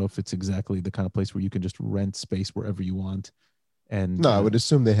 but I don't know if it's exactly the kind of place where you can just rent space wherever you want. And no, I would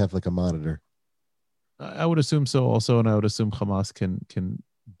assume they have like a monitor. I would assume so also, and I would assume Hamas can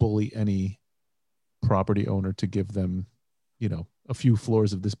bully any property owner to give them, a few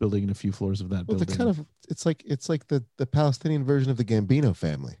floors of this building and a few floors of that building. It's like the Palestinian version of the Gambino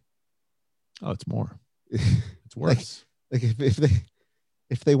family. Oh, it's more. It's worse. Like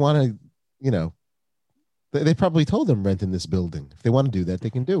if they want to, they probably told them rent in this building. If they want to do that, they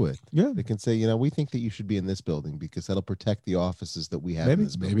can do it. Yeah, they can say, we think that you should be in this building because that'll protect the offices that we have.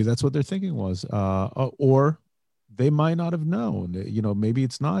 Maybe that's what they're thinking was, or they might not have known. Maybe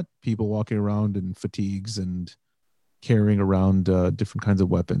it's not people walking around in fatigues and carrying around different kinds of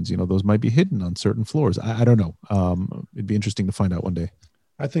weapons. Those might be hidden on certain floors. I don't know. It'd be interesting to find out one day.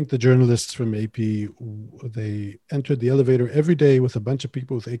 I think the journalists from AP, they entered the elevator every day with a bunch of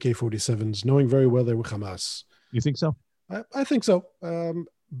people with AK-47s, knowing very well they were Hamas. You think so? I think so.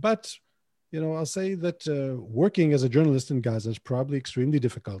 But I'll say that working as a journalist in Gaza is probably extremely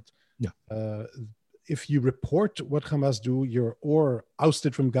difficult. Yeah. If you report what Hamas do, you're or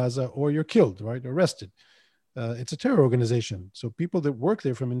ousted from Gaza or you're killed, right? Arrested. It's a terror organization. So people that work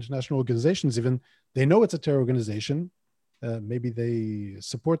there from international organizations, even they know it's a terror organization. Maybe they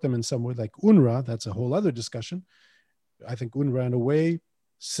support them in some way, like UNRWA. That's a whole other discussion. I think UNRWA, in a way,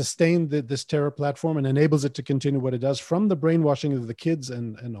 sustained this terror platform and enables it to continue what it does from the brainwashing of the kids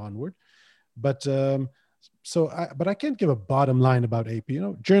and onward. But but I can't give a bottom line about AP.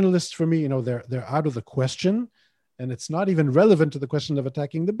 Journalists for me, they're out of the question, and it's not even relevant to the question of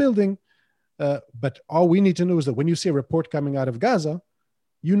attacking the building. But all we need to know is that when you see a report coming out of Gaza,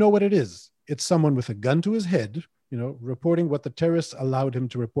 you know what it is. It's someone with a gun to his head, reporting what the terrorists allowed him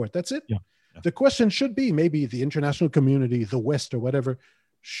to report. That's it. Yeah. The question should be, maybe the international community, the West or whatever,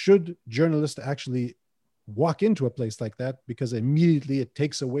 should journalists actually walk into a place like that, because immediately it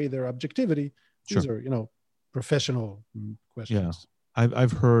takes away their objectivity. These Sure. are, professional questions. Yeah.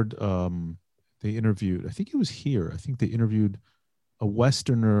 I've heard they interviewed, I think it was here, I think they interviewed a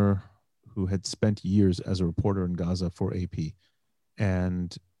Westerner who had spent years as a reporter in Gaza for AP.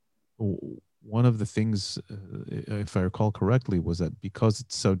 And one of the things, if I recall correctly, was that because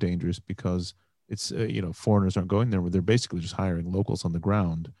it's so dangerous, because it's, foreigners aren't going there, they're basically just hiring locals on the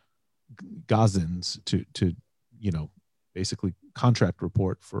ground, Gazans, to basically contract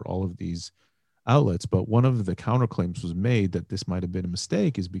report for all of these outlets. But one of the counterclaims was made that this might have been a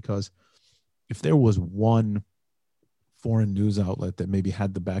mistake, is because if there was one foreign news outlet that maybe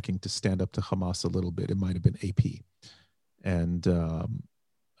had the backing to stand up to Hamas a little bit, it might have been AP. And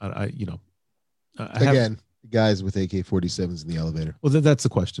Again, guys with AK-47s in the elevator. Well, that's the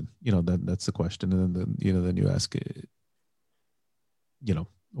question. That's the question. And then you ask,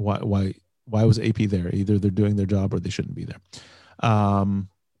 why was AP there? Either they're doing their job or they shouldn't be there.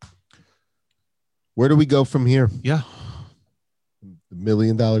 Where do we go from here? Yeah. The $1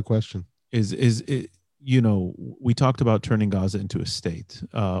 million question. Is it, we talked about turning Gaza into a state,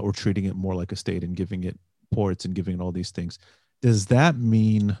 or treating it more like a state and giving it ports and giving it all these things. Does that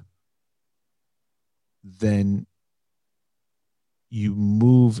mean then you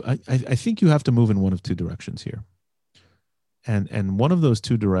move? I think you have to move in one of two directions here. And one of those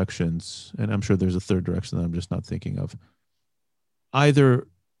two directions, and I'm sure there's a third direction that I'm just not thinking of. Either,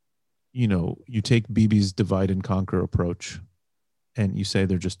 you take Bibi's divide and conquer approach and you say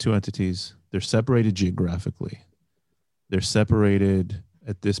they're just two entities. They're separated geographically. They're separated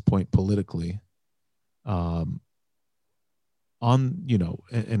at this point politically. And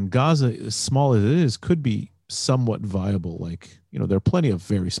Gaza, as small as it is, could be somewhat viable. Like, there are plenty of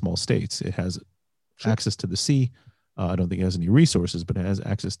very small states. It has access to the sea. I don't think it has any resources, but it has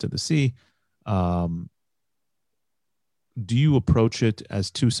access to the sea. Do you approach it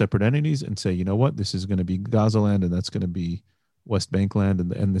as two separate entities and say, this is going to be Gaza land and that's going to be West Bank land,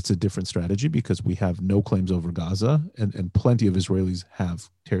 and it's a different strategy because we have no claims over Gaza and plenty of Israelis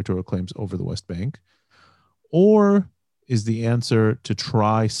have territorial claims over the West Bank? Or is the answer to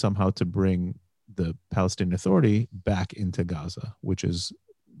try somehow to bring the Palestinian Authority back into Gaza, which is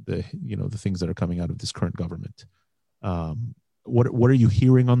the things that are coming out of this current government? What are you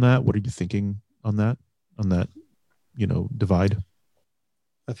hearing on that? What are you thinking on that divide?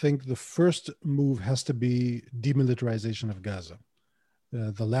 I think the first move has to be demilitarization of Gaza.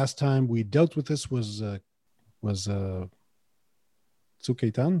 The last time we dealt with this was Tzuk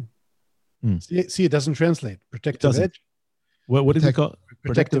Eitan. See, it doesn't translate. Protective edge. What did we call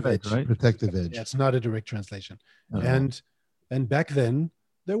protective edge? Right? Protective edge. Yeah, it's not a direct translation. And back then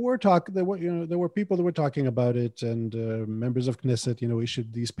there were people that were talking about it, and members of Knesset,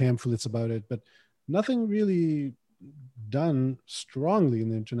 issued these pamphlets about it, but nothing really done strongly in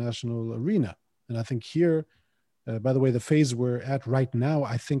the international arena. And I think here, by the way, the phase we're at right now,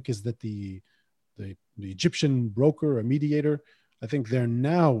 I think, is that the Egyptian broker or mediator, I think they're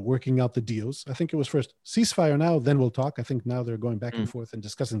now working out the deals. I think it was first ceasefire now, then we'll talk. I think now they're going back and forth and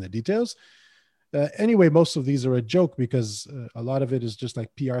discussing the details. Anyway, most of these are a joke because a lot of it is just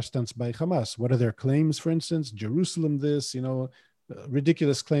like PR stunts by Hamas. What are their claims, for instance? Jerusalem this,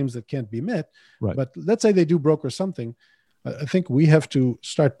 ridiculous claims that can't be met. Right. But let's say they do broker something. I think we have to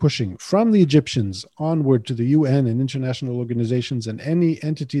start pushing from the Egyptians onward to the UN and international organizations and any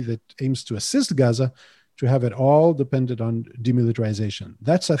entity that aims to assist Gaza to have it all dependent on demilitarization.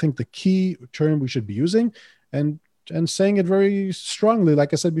 That's, I think, the key term we should be using, and saying it very strongly.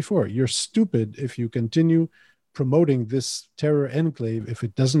 Like I said before, you're stupid if you continue promoting this terror enclave if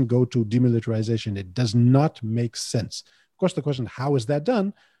it doesn't go to demilitarization. It does not make sense. Of course, the question, how is that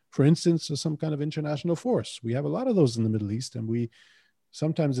done? For instance, some kind of international force. We have a lot of those in the Middle East, and we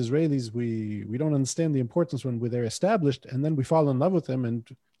sometimes Israelis, we don't understand the importance when they're established, and then we fall in love with them, and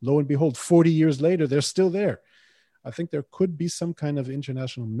lo and behold, 40 years later, they're still there. I think there could be some kind of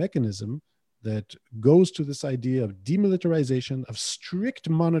international mechanism that goes to this idea of demilitarization, of strict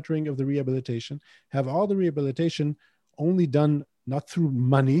monitoring of the rehabilitation, have all the rehabilitation only done not through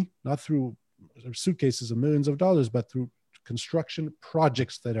money, not through suitcases of millions of dollars, but through construction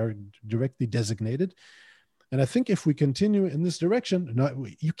projects that are directly designated. And I think if we continue in this direction,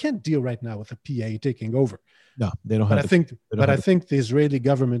 you can't deal right now with a PA taking over. No, they don't But have. I think the Israeli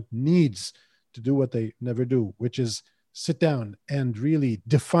government needs to do what they never do, which is sit down and really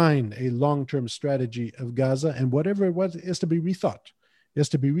define a long-term strategy of Gaza, and whatever it was is to be rethought, is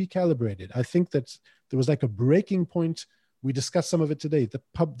to be recalibrated. I think that there was like a breaking point. We discussed some of it today,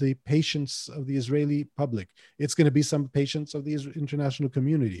 the patience of the Israeli public. It's going to be some patience of the international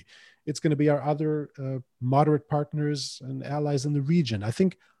community. It's going to be our other moderate partners and allies in the region. I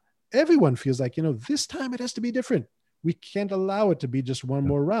think everyone feels like, this time it has to be different. We can't allow it to be just one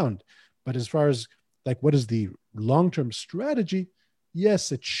more round. But as far as like, what is the long-term strategy?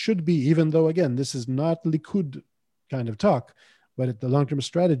 Yes, it should be, even though, again, this is not Likud kind of talk, but the long-term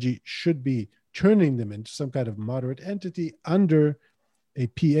strategy should be turning them into some kind of moderate entity under a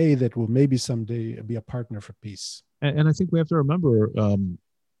PA that will maybe someday be a partner for peace. And I think we have to remember, I'm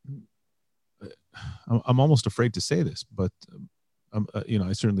almost afraid to say this, but,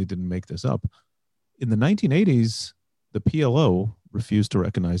 I certainly didn't make this up. In the 1980s, the PLO refused to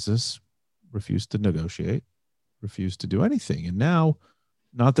recognize this, refused to negotiate, refused to do anything. And now,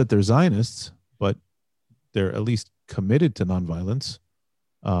 not that they're Zionists, but they're at least committed to nonviolence.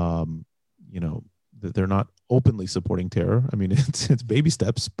 They're not openly supporting terror. I mean, it's baby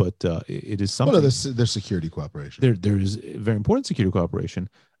steps, but it is something. Well, there's security cooperation. There is very important security cooperation.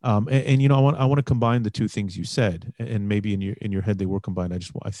 I want to combine the two things you said, and maybe in your head they were combined.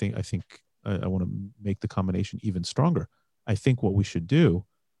 I think I want to make the combination even stronger. I think what we should do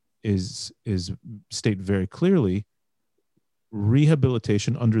is state very clearly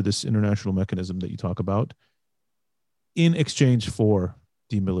rehabilitation under this international mechanism that you talk about in exchange for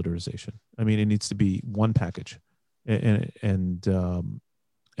demilitarization. I mean, it needs to be one package, and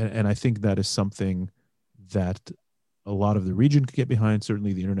I think that is something that a lot of the region could get behind.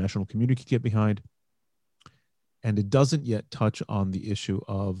 Certainly, the international community could get behind, and it doesn't yet touch on the issue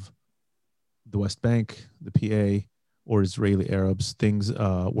of the West Bank, the PA, or Israeli Arabs. Things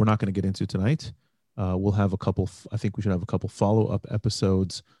we're not going to get into tonight. We'll have I think we should have a couple follow-up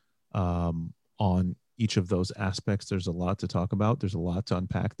episodes on each of those aspects. There's a lot to talk about. There's a lot to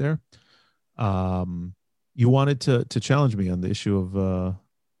unpack there. You wanted to challenge me on the issue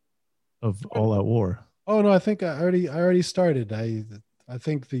of all-out war. Oh no, I think I already started. I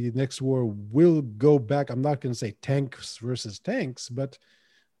think the next war will go back. I'm not going to say tanks versus tanks, but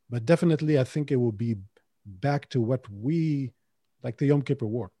definitely I think it will be back to what we like, the Yom Kippur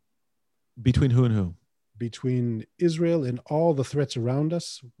War. Between who and who? Between Israel and all the threats around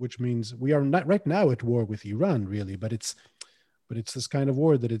us, which means we are not right now at war with Iran, really, but it's this kind of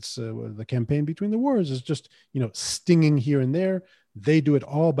war that it's the campaign between the wars is just, stinging here and there. They do it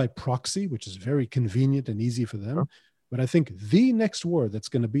all by proxy, which is very convenient and easy for them. Sure. But I think the next war that's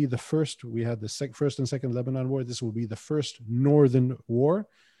going to be the first, we had the first and second Lebanon war. This will be the first northern war.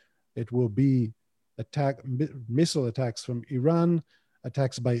 It will be missile attacks from Iran,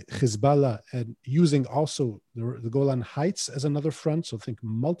 attacks by Hezbollah, and using also the Golan Heights as another front. So think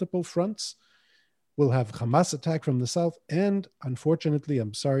multiple fronts. We'll have Hamas attack from the south. And unfortunately,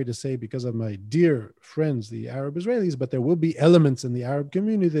 I'm sorry to say, because of my dear friends, the Arab Israelis, but there will be elements in the Arab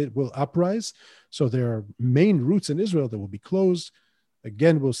community that will uprise. So there are main routes in Israel that will be closed.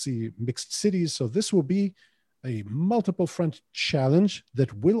 Again, we'll see mixed cities. So this will be a multiple front challenge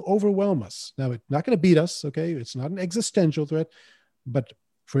that will overwhelm us. Now, it's not going to beat us, okay? It's not an existential threat. But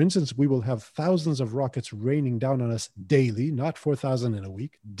for instance, we will have thousands of rockets raining down on us daily, not 4,000 in a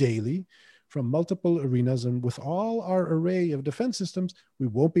week, daily, from multiple arenas. And with all our array of defense systems, we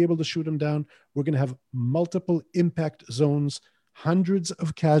won't be able to shoot them down. We're going to have multiple impact zones, hundreds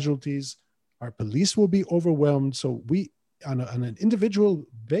of casualties. Our police will be overwhelmed. So we, on an individual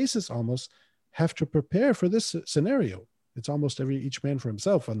basis almost, have to prepare for this scenario. It's almost each man for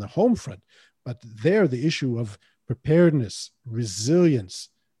himself on the home front. But there, the issue of preparedness, resilience,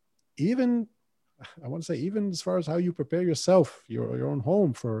 even as far as how you prepare yourself, your own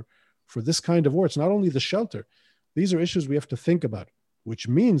home for this kind of war. It's not only the shelter. These are issues we have to think about, which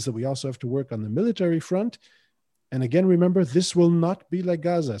means that we also have to work on the military front. And again, remember, this will not be like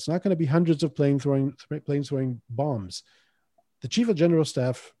Gaza. It's not going to be hundreds of planes throwing bombs. The Chief of General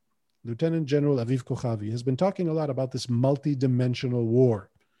Staff Lieutenant General Aviv Kochavi, has been talking a lot about this multi-dimensional war.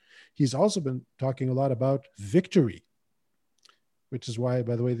 He's also been talking a lot about victory, which is why,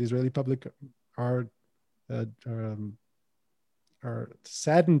 by the way, the Israeli public are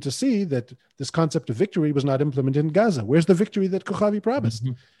saddened to see that this concept of victory was not implemented in Gaza. Where's the victory that Kochavi promised?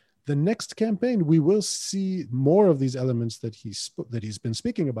 Mm-hmm. The next campaign, we will see more of these elements that he's been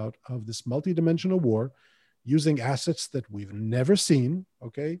speaking about, of this multidimensional war, using assets that we've never seen,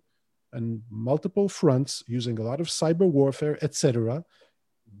 okay, and multiple fronts, using a lot of cyber warfare, etc.,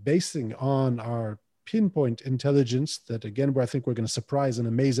 basing on our pinpoint intelligence that, again, where I think we're going to surprise and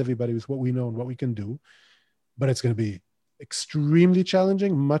amaze everybody with what we know and what we can do. But it's going to be extremely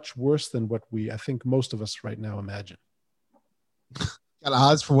challenging, much worse than what I think most of us right now imagine. Got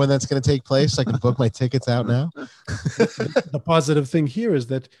odds for when that's going to take place? I can book my tickets out now. The positive thing here is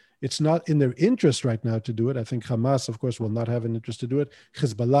that it's not in their interest right now to do it. I think Hamas, of course, will not have an interest to do it.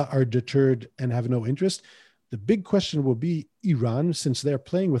 Hezbollah are deterred and have no interest. The big question will be Iran, since they're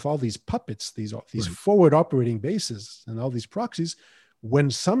playing with all these puppets, these right. Forward operating bases and all these proxies,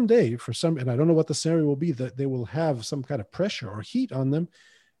 when someday, and I don't know what the scenario will be, that they will have some kind of pressure or heat on them,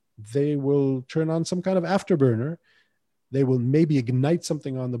 they will turn on some kind of afterburner. They will maybe ignite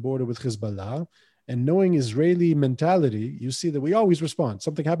something on the border with Hezbollah. And knowing Israeli mentality, you see that we always respond.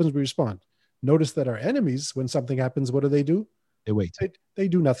 Something happens, we respond. Notice that our enemies, when something happens, what do? They wait. They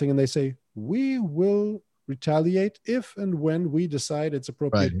do nothing, and they say, we will retaliate if and when we decide it's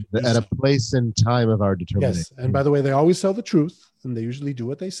appropriate. Right. At a place and time of our determination. Yes. And by the way, they always tell the truth, and they usually do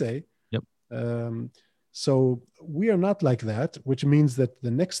what they say. Yep. So we are not like that, which means that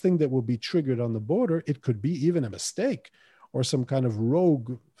the next thing that will be triggered on the border, it could be even a mistake or some kind of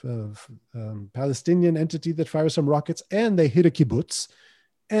rogue Palestinian entity that fires some rockets and they hit a kibbutz,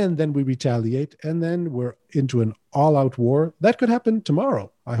 and then we retaliate, and then we're into an all-out war. That could happen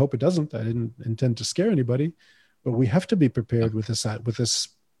tomorrow. I hope it doesn't. I didn't intend to scare anybody, but we have to be prepared with this.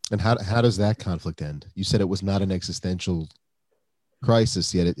 And how does that conflict end? You said it was not an existential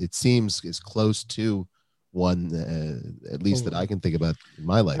crisis, yet it seems as close to one, at least that I can think about in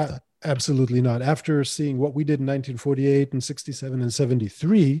my lifetime. Absolutely not. After seeing what we did in 1948 and 67 and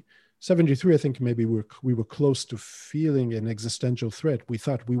 73, I think maybe we were close to feeling an existential threat. We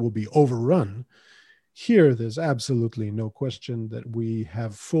thought we will be overrun. Here, there's absolutely no question that we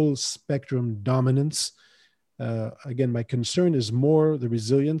have full spectrum dominance. Again, my concern is more the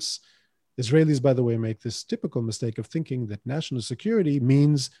resilience. Israelis, by the way, make this typical mistake of thinking that national security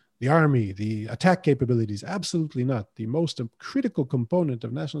means the army, the attack capabilities. Absolutely not. The most critical component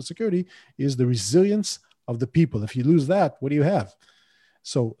of national security is the resilience of the people. If you lose that, what do you have?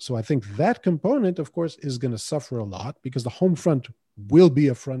 So I think that component, of course, is going to suffer a lot, because the home front will be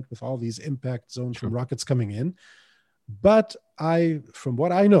a front with all these impact zones from rockets coming in. But from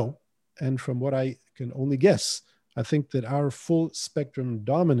what I know and from what I can only guess, I think that our full spectrum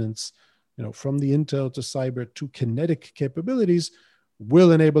dominance, from the intel to cyber to kinetic capabilities,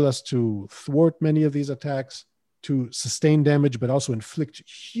 will enable us to thwart many of these attacks, to sustain damage, but also inflict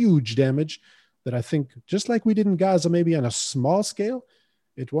huge damage that I think, just like we did in Gaza, maybe on a small scale,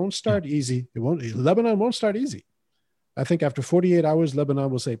 it won't start easy. Lebanon won't start easy. I think after 48 hours, Lebanon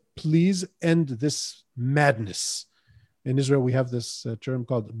will say, please end this madness. In Israel, we have this term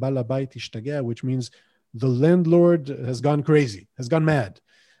called Balabait Ishtageh, which means the landlord has gone crazy, has gone mad.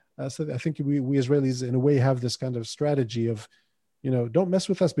 So I think we Israelis, in a way, have this kind of strategy of, don't mess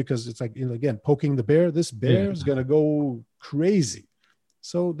with us, because it's like, again, poking the bear. This bear is going to go crazy.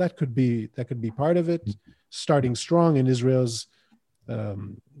 So that could be part of it. Starting strong in Israel's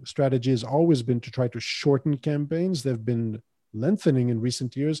strategy has always been to try to shorten campaigns. They've been lengthening in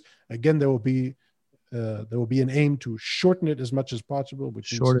recent years. Again, there will be an aim to shorten it as much as possible, which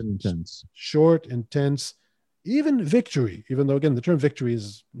short and intense. Short, intense. Even victory, even though, again, the term victory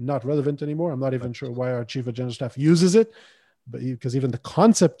is not relevant anymore. I'm not even sure why our Chief of General Staff uses it, but because even the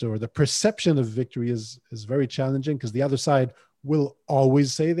concept or the perception of victory is very challenging, because the other side will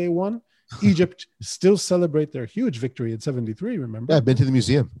always say they won. Egypt still celebrate their huge victory in 73, remember? Yeah, I've been to the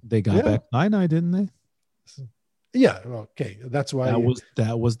museum. They got back Sinai, didn't they? Yeah, okay. That's why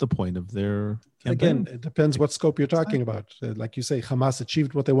that was the point of their campaign. Again, it depends what scope you're talking about. Like you say, Hamas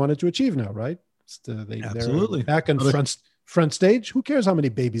achieved what they wanted to achieve now, right? Absolutely. They're back on front stage. Who cares how many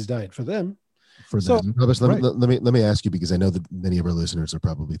babies died for them? Let me ask you, because I know that many of our listeners are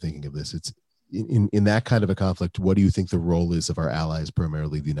probably thinking of this. It's in that kind of a conflict, what do you think the role is of our allies,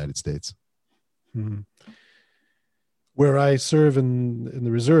 primarily the United States? Where I serve in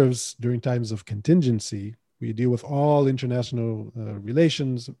the reserves during times of contingency, We deal with all international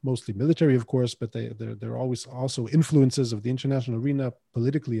relations, mostly military, of course, but they're always also influences of the international arena,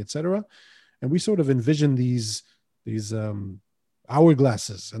 politically, etc. And we sort of envision these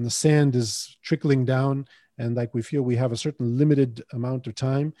hourglasses, and the sand is trickling down, and like we feel we have a certain limited amount of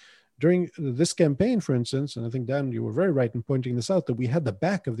time. During this campaign, for instance, and I think, Dan, you were very right in pointing this out, that we had the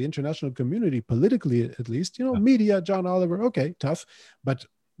back of the international community, politically at least, media, John Oliver, okay, tough. But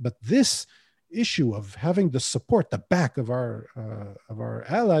this issue of having the support, the back of our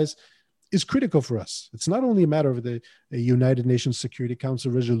allies is critical for us. It's not only a matter of the United Nations Security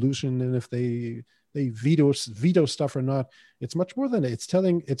Council resolution, and if they veto stuff or not. It's much more than that.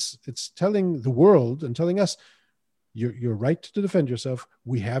 It's telling the world and telling us, you're right to defend yourself.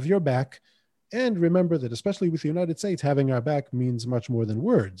 We have your back. And remember that, especially with the United States, having our back means much more than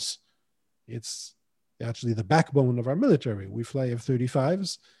words. It's actually the backbone of our military. We fly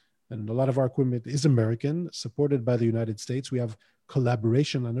F-35s, and a lot of our equipment is American, supported by the United States. We have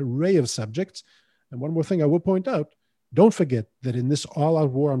collaboration on an array of subjects. And one more thing I will point out, don't forget that in this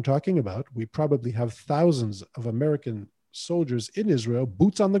all-out war I'm talking about, we probably have thousands of American soldiers in Israel,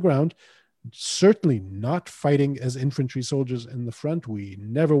 boots on the ground, certainly not fighting as infantry soldiers in the front. We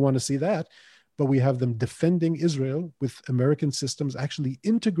never want to see that. But we have them defending Israel with American systems actually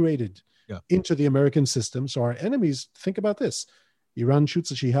integrated into the American system. So our enemies, think about this. Iran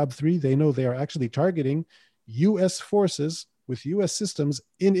shoots a Shihab-3. They know they are actually targeting U.S. forces with U.S. systems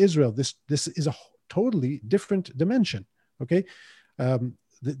in Israel. This is a totally different dimension. Okay,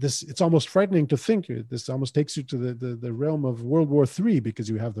 it's almost frightening to think. This almost takes you to the realm of World War III, because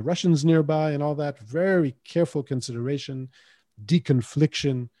you have the Russians nearby and all that. Very careful consideration,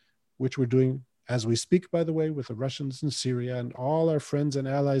 deconfliction, which we're doing as we speak, by the way, with the Russians in Syria and all our friends and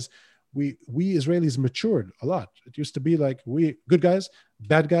allies. We Israelis matured a lot. It used to be like, we good guys,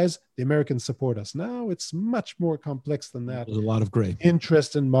 bad guys, the Americans support us. Now it's much more complex than that. There's a lot of gray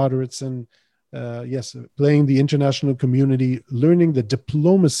interest in moderates, and playing the international community, learning that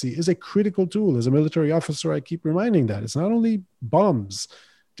diplomacy is a critical tool. As a military officer, I keep reminding that it's not only bombs.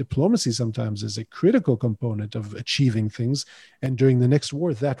 Diplomacy sometimes is a critical component of achieving things, and during the next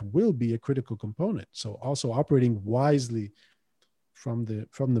war, that will be a critical component. So also operating wisely from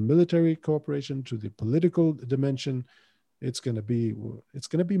the military cooperation to the political dimension, it's going to be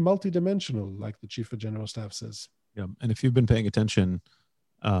multidimensional, like the Chief of General Staff says. Yeah, and if you've been paying attention,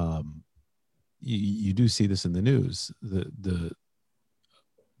 you do see this in the news. The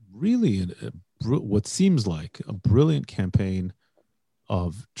really what seems like a brilliant campaign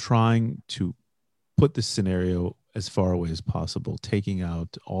of trying to put this scenario as far away as possible, taking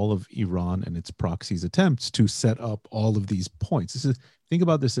out all of Iran and its proxies' attempts to set up all of these points. Think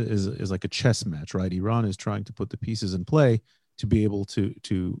about this as like a chess match, right? Iran is trying to put the pieces in play to be able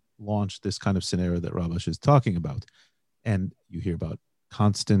to launch this kind of scenario that Rabash is talking about. And you hear about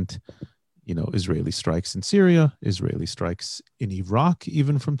constant, Israeli strikes in Syria, Israeli strikes in Iraq,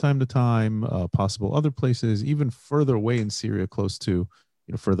 even from time to time, possible other places, even further away in Syria, close to,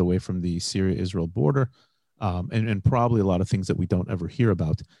 further away from the Syria-Israel border. And probably a lot of things that we don't ever hear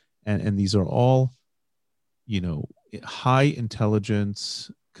about. And these are all, high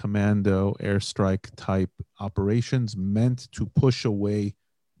intelligence, commando, airstrike type operations meant to push away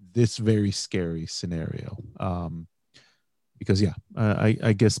this very scary scenario. Because,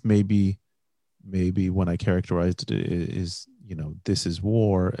 I guess maybe when I characterized it is, this is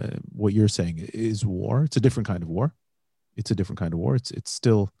war. What you're saying is war. It's a different kind of war. It's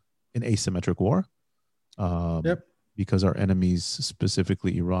still an asymmetric war. Because our enemies,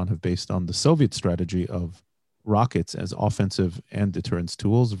 specifically Iran, have based on the Soviet strategy of rockets as offensive and deterrence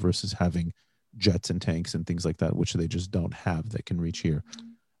tools versus having jets and tanks and things like that, which they just don't have that can reach here.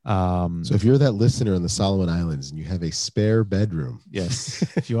 So if you're that listener in the Solomon Islands and you have a spare bedroom, yes,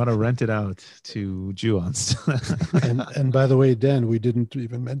 if you want to rent it out to Juonst. and by the way, Dan, we didn't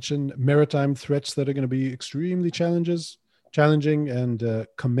even mention maritime threats that are going to be extremely challenging, and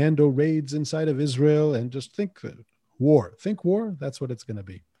commando raids inside of Israel, and just think war. That's what it's going to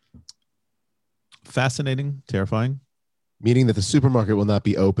be. Fascinating, terrifying. Meaning that the supermarket will not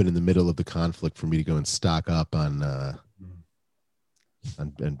be open in the middle of the conflict for me to go and stock up on.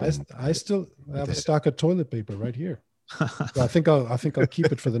 I still have a stock of toilet paper right here. So I think I'll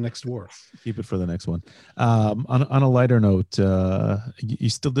keep it for the next war. Keep it for the next one. On a lighter note, you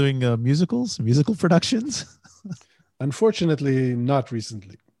still doing musical productions? Unfortunately, not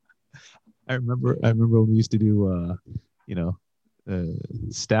recently. I remember when we used to do,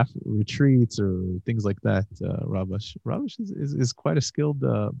 staff retreats or things like that. Rabash is quite a skilled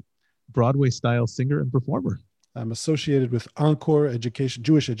Broadway style singer and performer. I'm associated with Encore Education,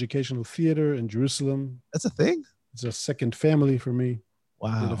 Jewish Educational Theater in Jerusalem. That's a thing. It's a second family for me. Did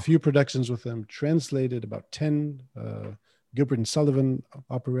a Wow. few productions with them, translated about 10 Gilbert and Sullivan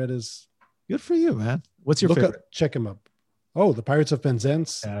operettas. Good for you, man. What's your favorite? Check them up. Oh, The Pirates of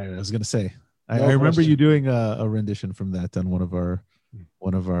Penzance. I was going to say, I No remember question. you doing a rendition from that on one of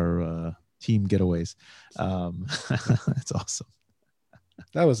our team getaways. That's awesome.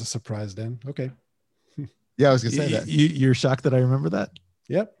 That was a surprise, Dan. Okay. Yeah, I was gonna say that. You're shocked that I remember that?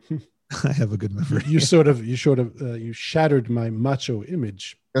 Yep. I have a good memory. You shattered my macho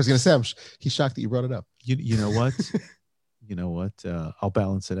image. I was gonna say he's shocked that you brought it up. You know what? You know what? I'll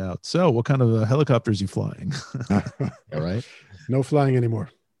balance it out. So, what kind of helicopters you flying? All right. No flying anymore.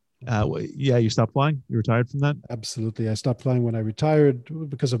 Yeah, you stopped flying. You retired from that. Absolutely. I stopped flying when I retired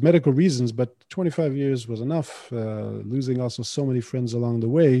because of medical reasons, but 25 years was enough. Losing also so many friends along the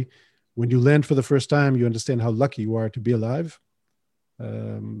way. When you land for the first time, you understand how lucky you are to be alive.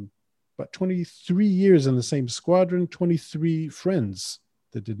 But 23 years in the same squadron, 23 friends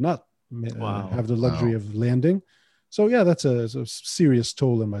that did not have the luxury of landing. So yeah, that's a serious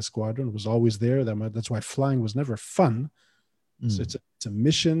toll in my squadron. It was always there. That's why flying was never fun. So it's a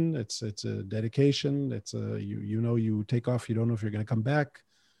mission. It's a dedication. It's you take off. You don't know if you're going to come back.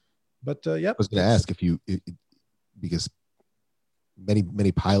 But yeah, I was going to ask if because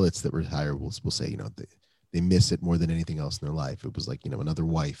many pilots that retire will say they miss it more than anything else in their life. It was like another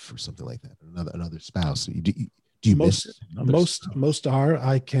wife or something like that, another spouse. Do you miss it? Most are.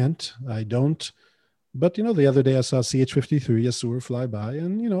 I can't. I don't. But the other day I saw CH-53 Yasur fly by,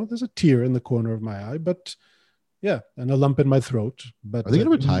 and there's a tear in the corner of my eye. But yeah, and a lump in my throat. But are they going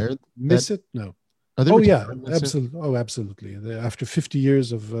to retire? Miss it? No. Oh yeah, absolutely. Oh, absolutely. After 50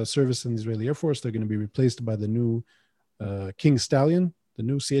 years of service in the Israeli Air Force, they're going to be replaced by the new King Stallion, the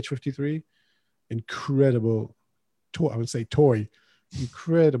new CH-53. Incredible toy.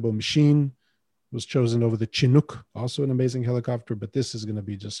 Incredible machine. Was chosen over the Chinook, also an amazing helicopter, but this is going to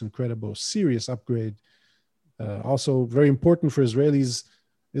be just incredible, serious upgrade. Also very important for Israel's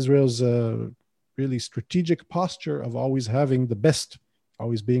really strategic posture of always having the best,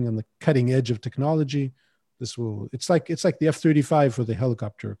 always being on the cutting edge of technology. It's like the F-35 for the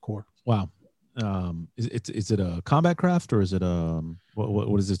helicopter corps. Wow. Is it a combat craft or is it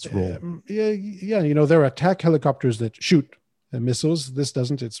what is its role? Yeah. There are attack helicopters that shoot missiles. This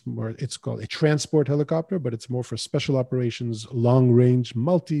doesn't. It's called a transport helicopter, but it's more for special operations, long range,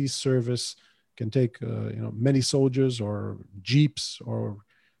 multi-service. Can take many soldiers or jeeps or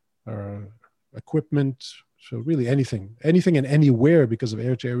equipment. So really anything and anywhere because of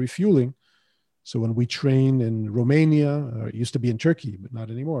air-to-air refueling. So when we train in Romania, it used to be in Turkey, but not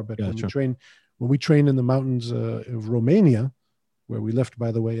anymore. But when we train in the mountains of Romania, where we left,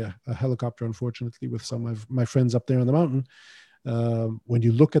 by the way, a helicopter, unfortunately, with some of my friends up there on the mountain. When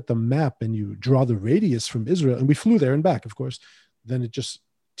you look at the map and you draw the radius from Israel, and we flew there and back, of course, then it just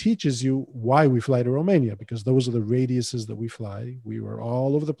teaches you why we fly to Romania, because those are the radiuses that we fly. We were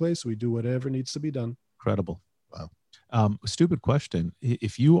all over the place. We do whatever needs to be done. Incredible. Wow. Stupid question.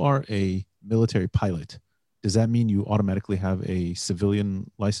 If you are a military pilot, does that mean you automatically have a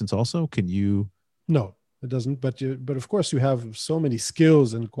civilian license also? Can you? No, it doesn't. But of course, you have so many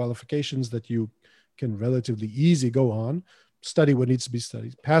skills and qualifications that you can relatively easy go on, study what needs to be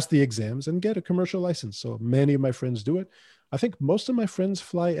studied, pass the exams, and get a commercial license. So many of my friends do it. I think most of my friends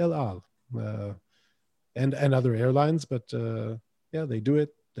fly El Al and other airlines, but yeah, they do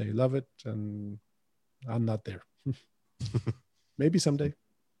it. They love it, and I'm not there. Maybe someday.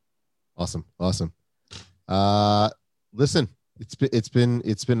 Awesome. Listen, it's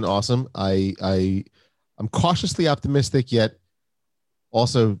been awesome. I'm cautiously optimistic, yet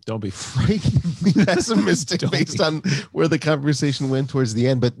also don't be frighteningly pessimistic based on where the conversation went towards the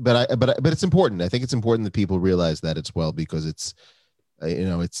end. But it's important. I think it's important that people realize that as well, because it's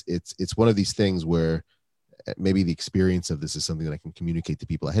one of these things where maybe the experience of this is something that I can communicate to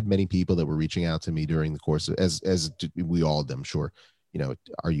people. I had many people that were reaching out to me during the course of, as we all did, I'm sure,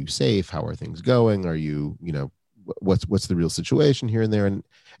 are you safe? How are things going? Are you, what's the real situation here and there? And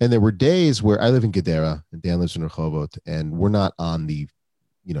there were days where I live in Gedera and Dan lives in Rehovot, and we're not on the,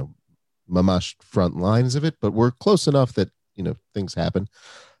 mamash front lines of it, but we're close enough that, things happen.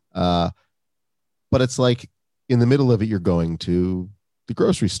 But it's like in the middle of it, you're going to the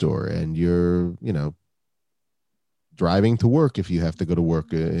grocery store and you're, driving to work if you have to go to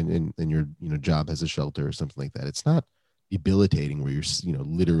work and your job has a shelter or something like that. It's not debilitating where you're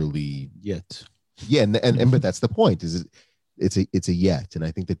literally yet. Yeah, and but that's the point. It's a yet, and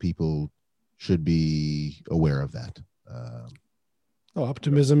I think that people should be aware of that. Oh,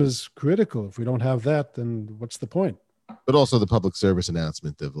 optimism is critical. If we don't have that, then what's the point? But also the public service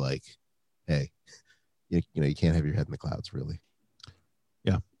announcement of like, hey, you can't have your head in the clouds, really.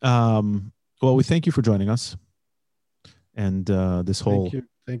 Yeah. Well, we thank you for joining us. And this whole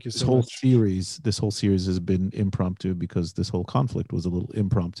thank you so this whole much. series has been impromptu because this whole conflict was a little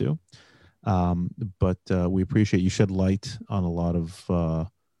impromptu. But we appreciate you shed light on a lot of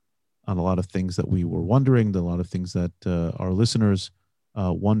things that we were wondering, a lot of things that our listeners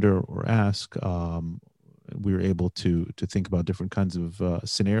wonder or ask. We were able to think about different kinds of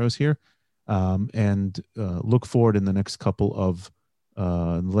scenarios here, and look forward in the next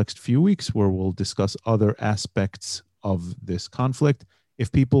few weeks where we'll discuss other aspects of this conflict.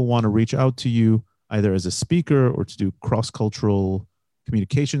 If people want to reach out to you either as a speaker or to do cross-cultural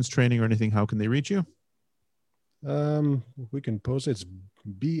communications training or anything, how can they reach you? We can post it. It's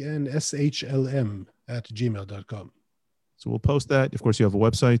bnshlm@gmail.com. So we'll post that. Of course, you have a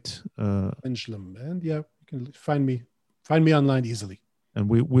website. Benschlem. And yeah, you can find me online easily. And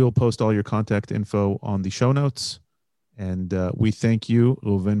we'll post all your contact info on the show notes. And we thank you,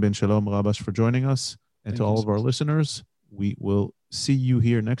 Reuven Ben Shalom Rabash, for joining us. And to all of our listeners, we will see you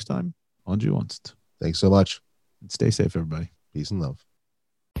here next time on Juonst. Thanks so much. And stay safe, everybody. Peace and love.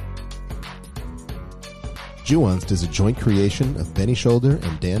 Juonst is a joint creation of Benny Shoulder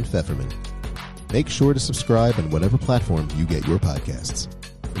and Dan Pfefferman. Make sure to subscribe on whatever platform you get your podcasts.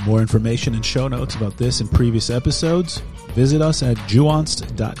 For more information and show notes about this and previous episodes, visit us at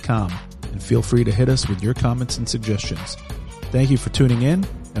juonst.com and feel free to hit us with your comments and suggestions. Thank you for tuning in,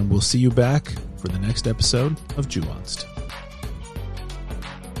 and we'll see you back for the next episode of Juonst.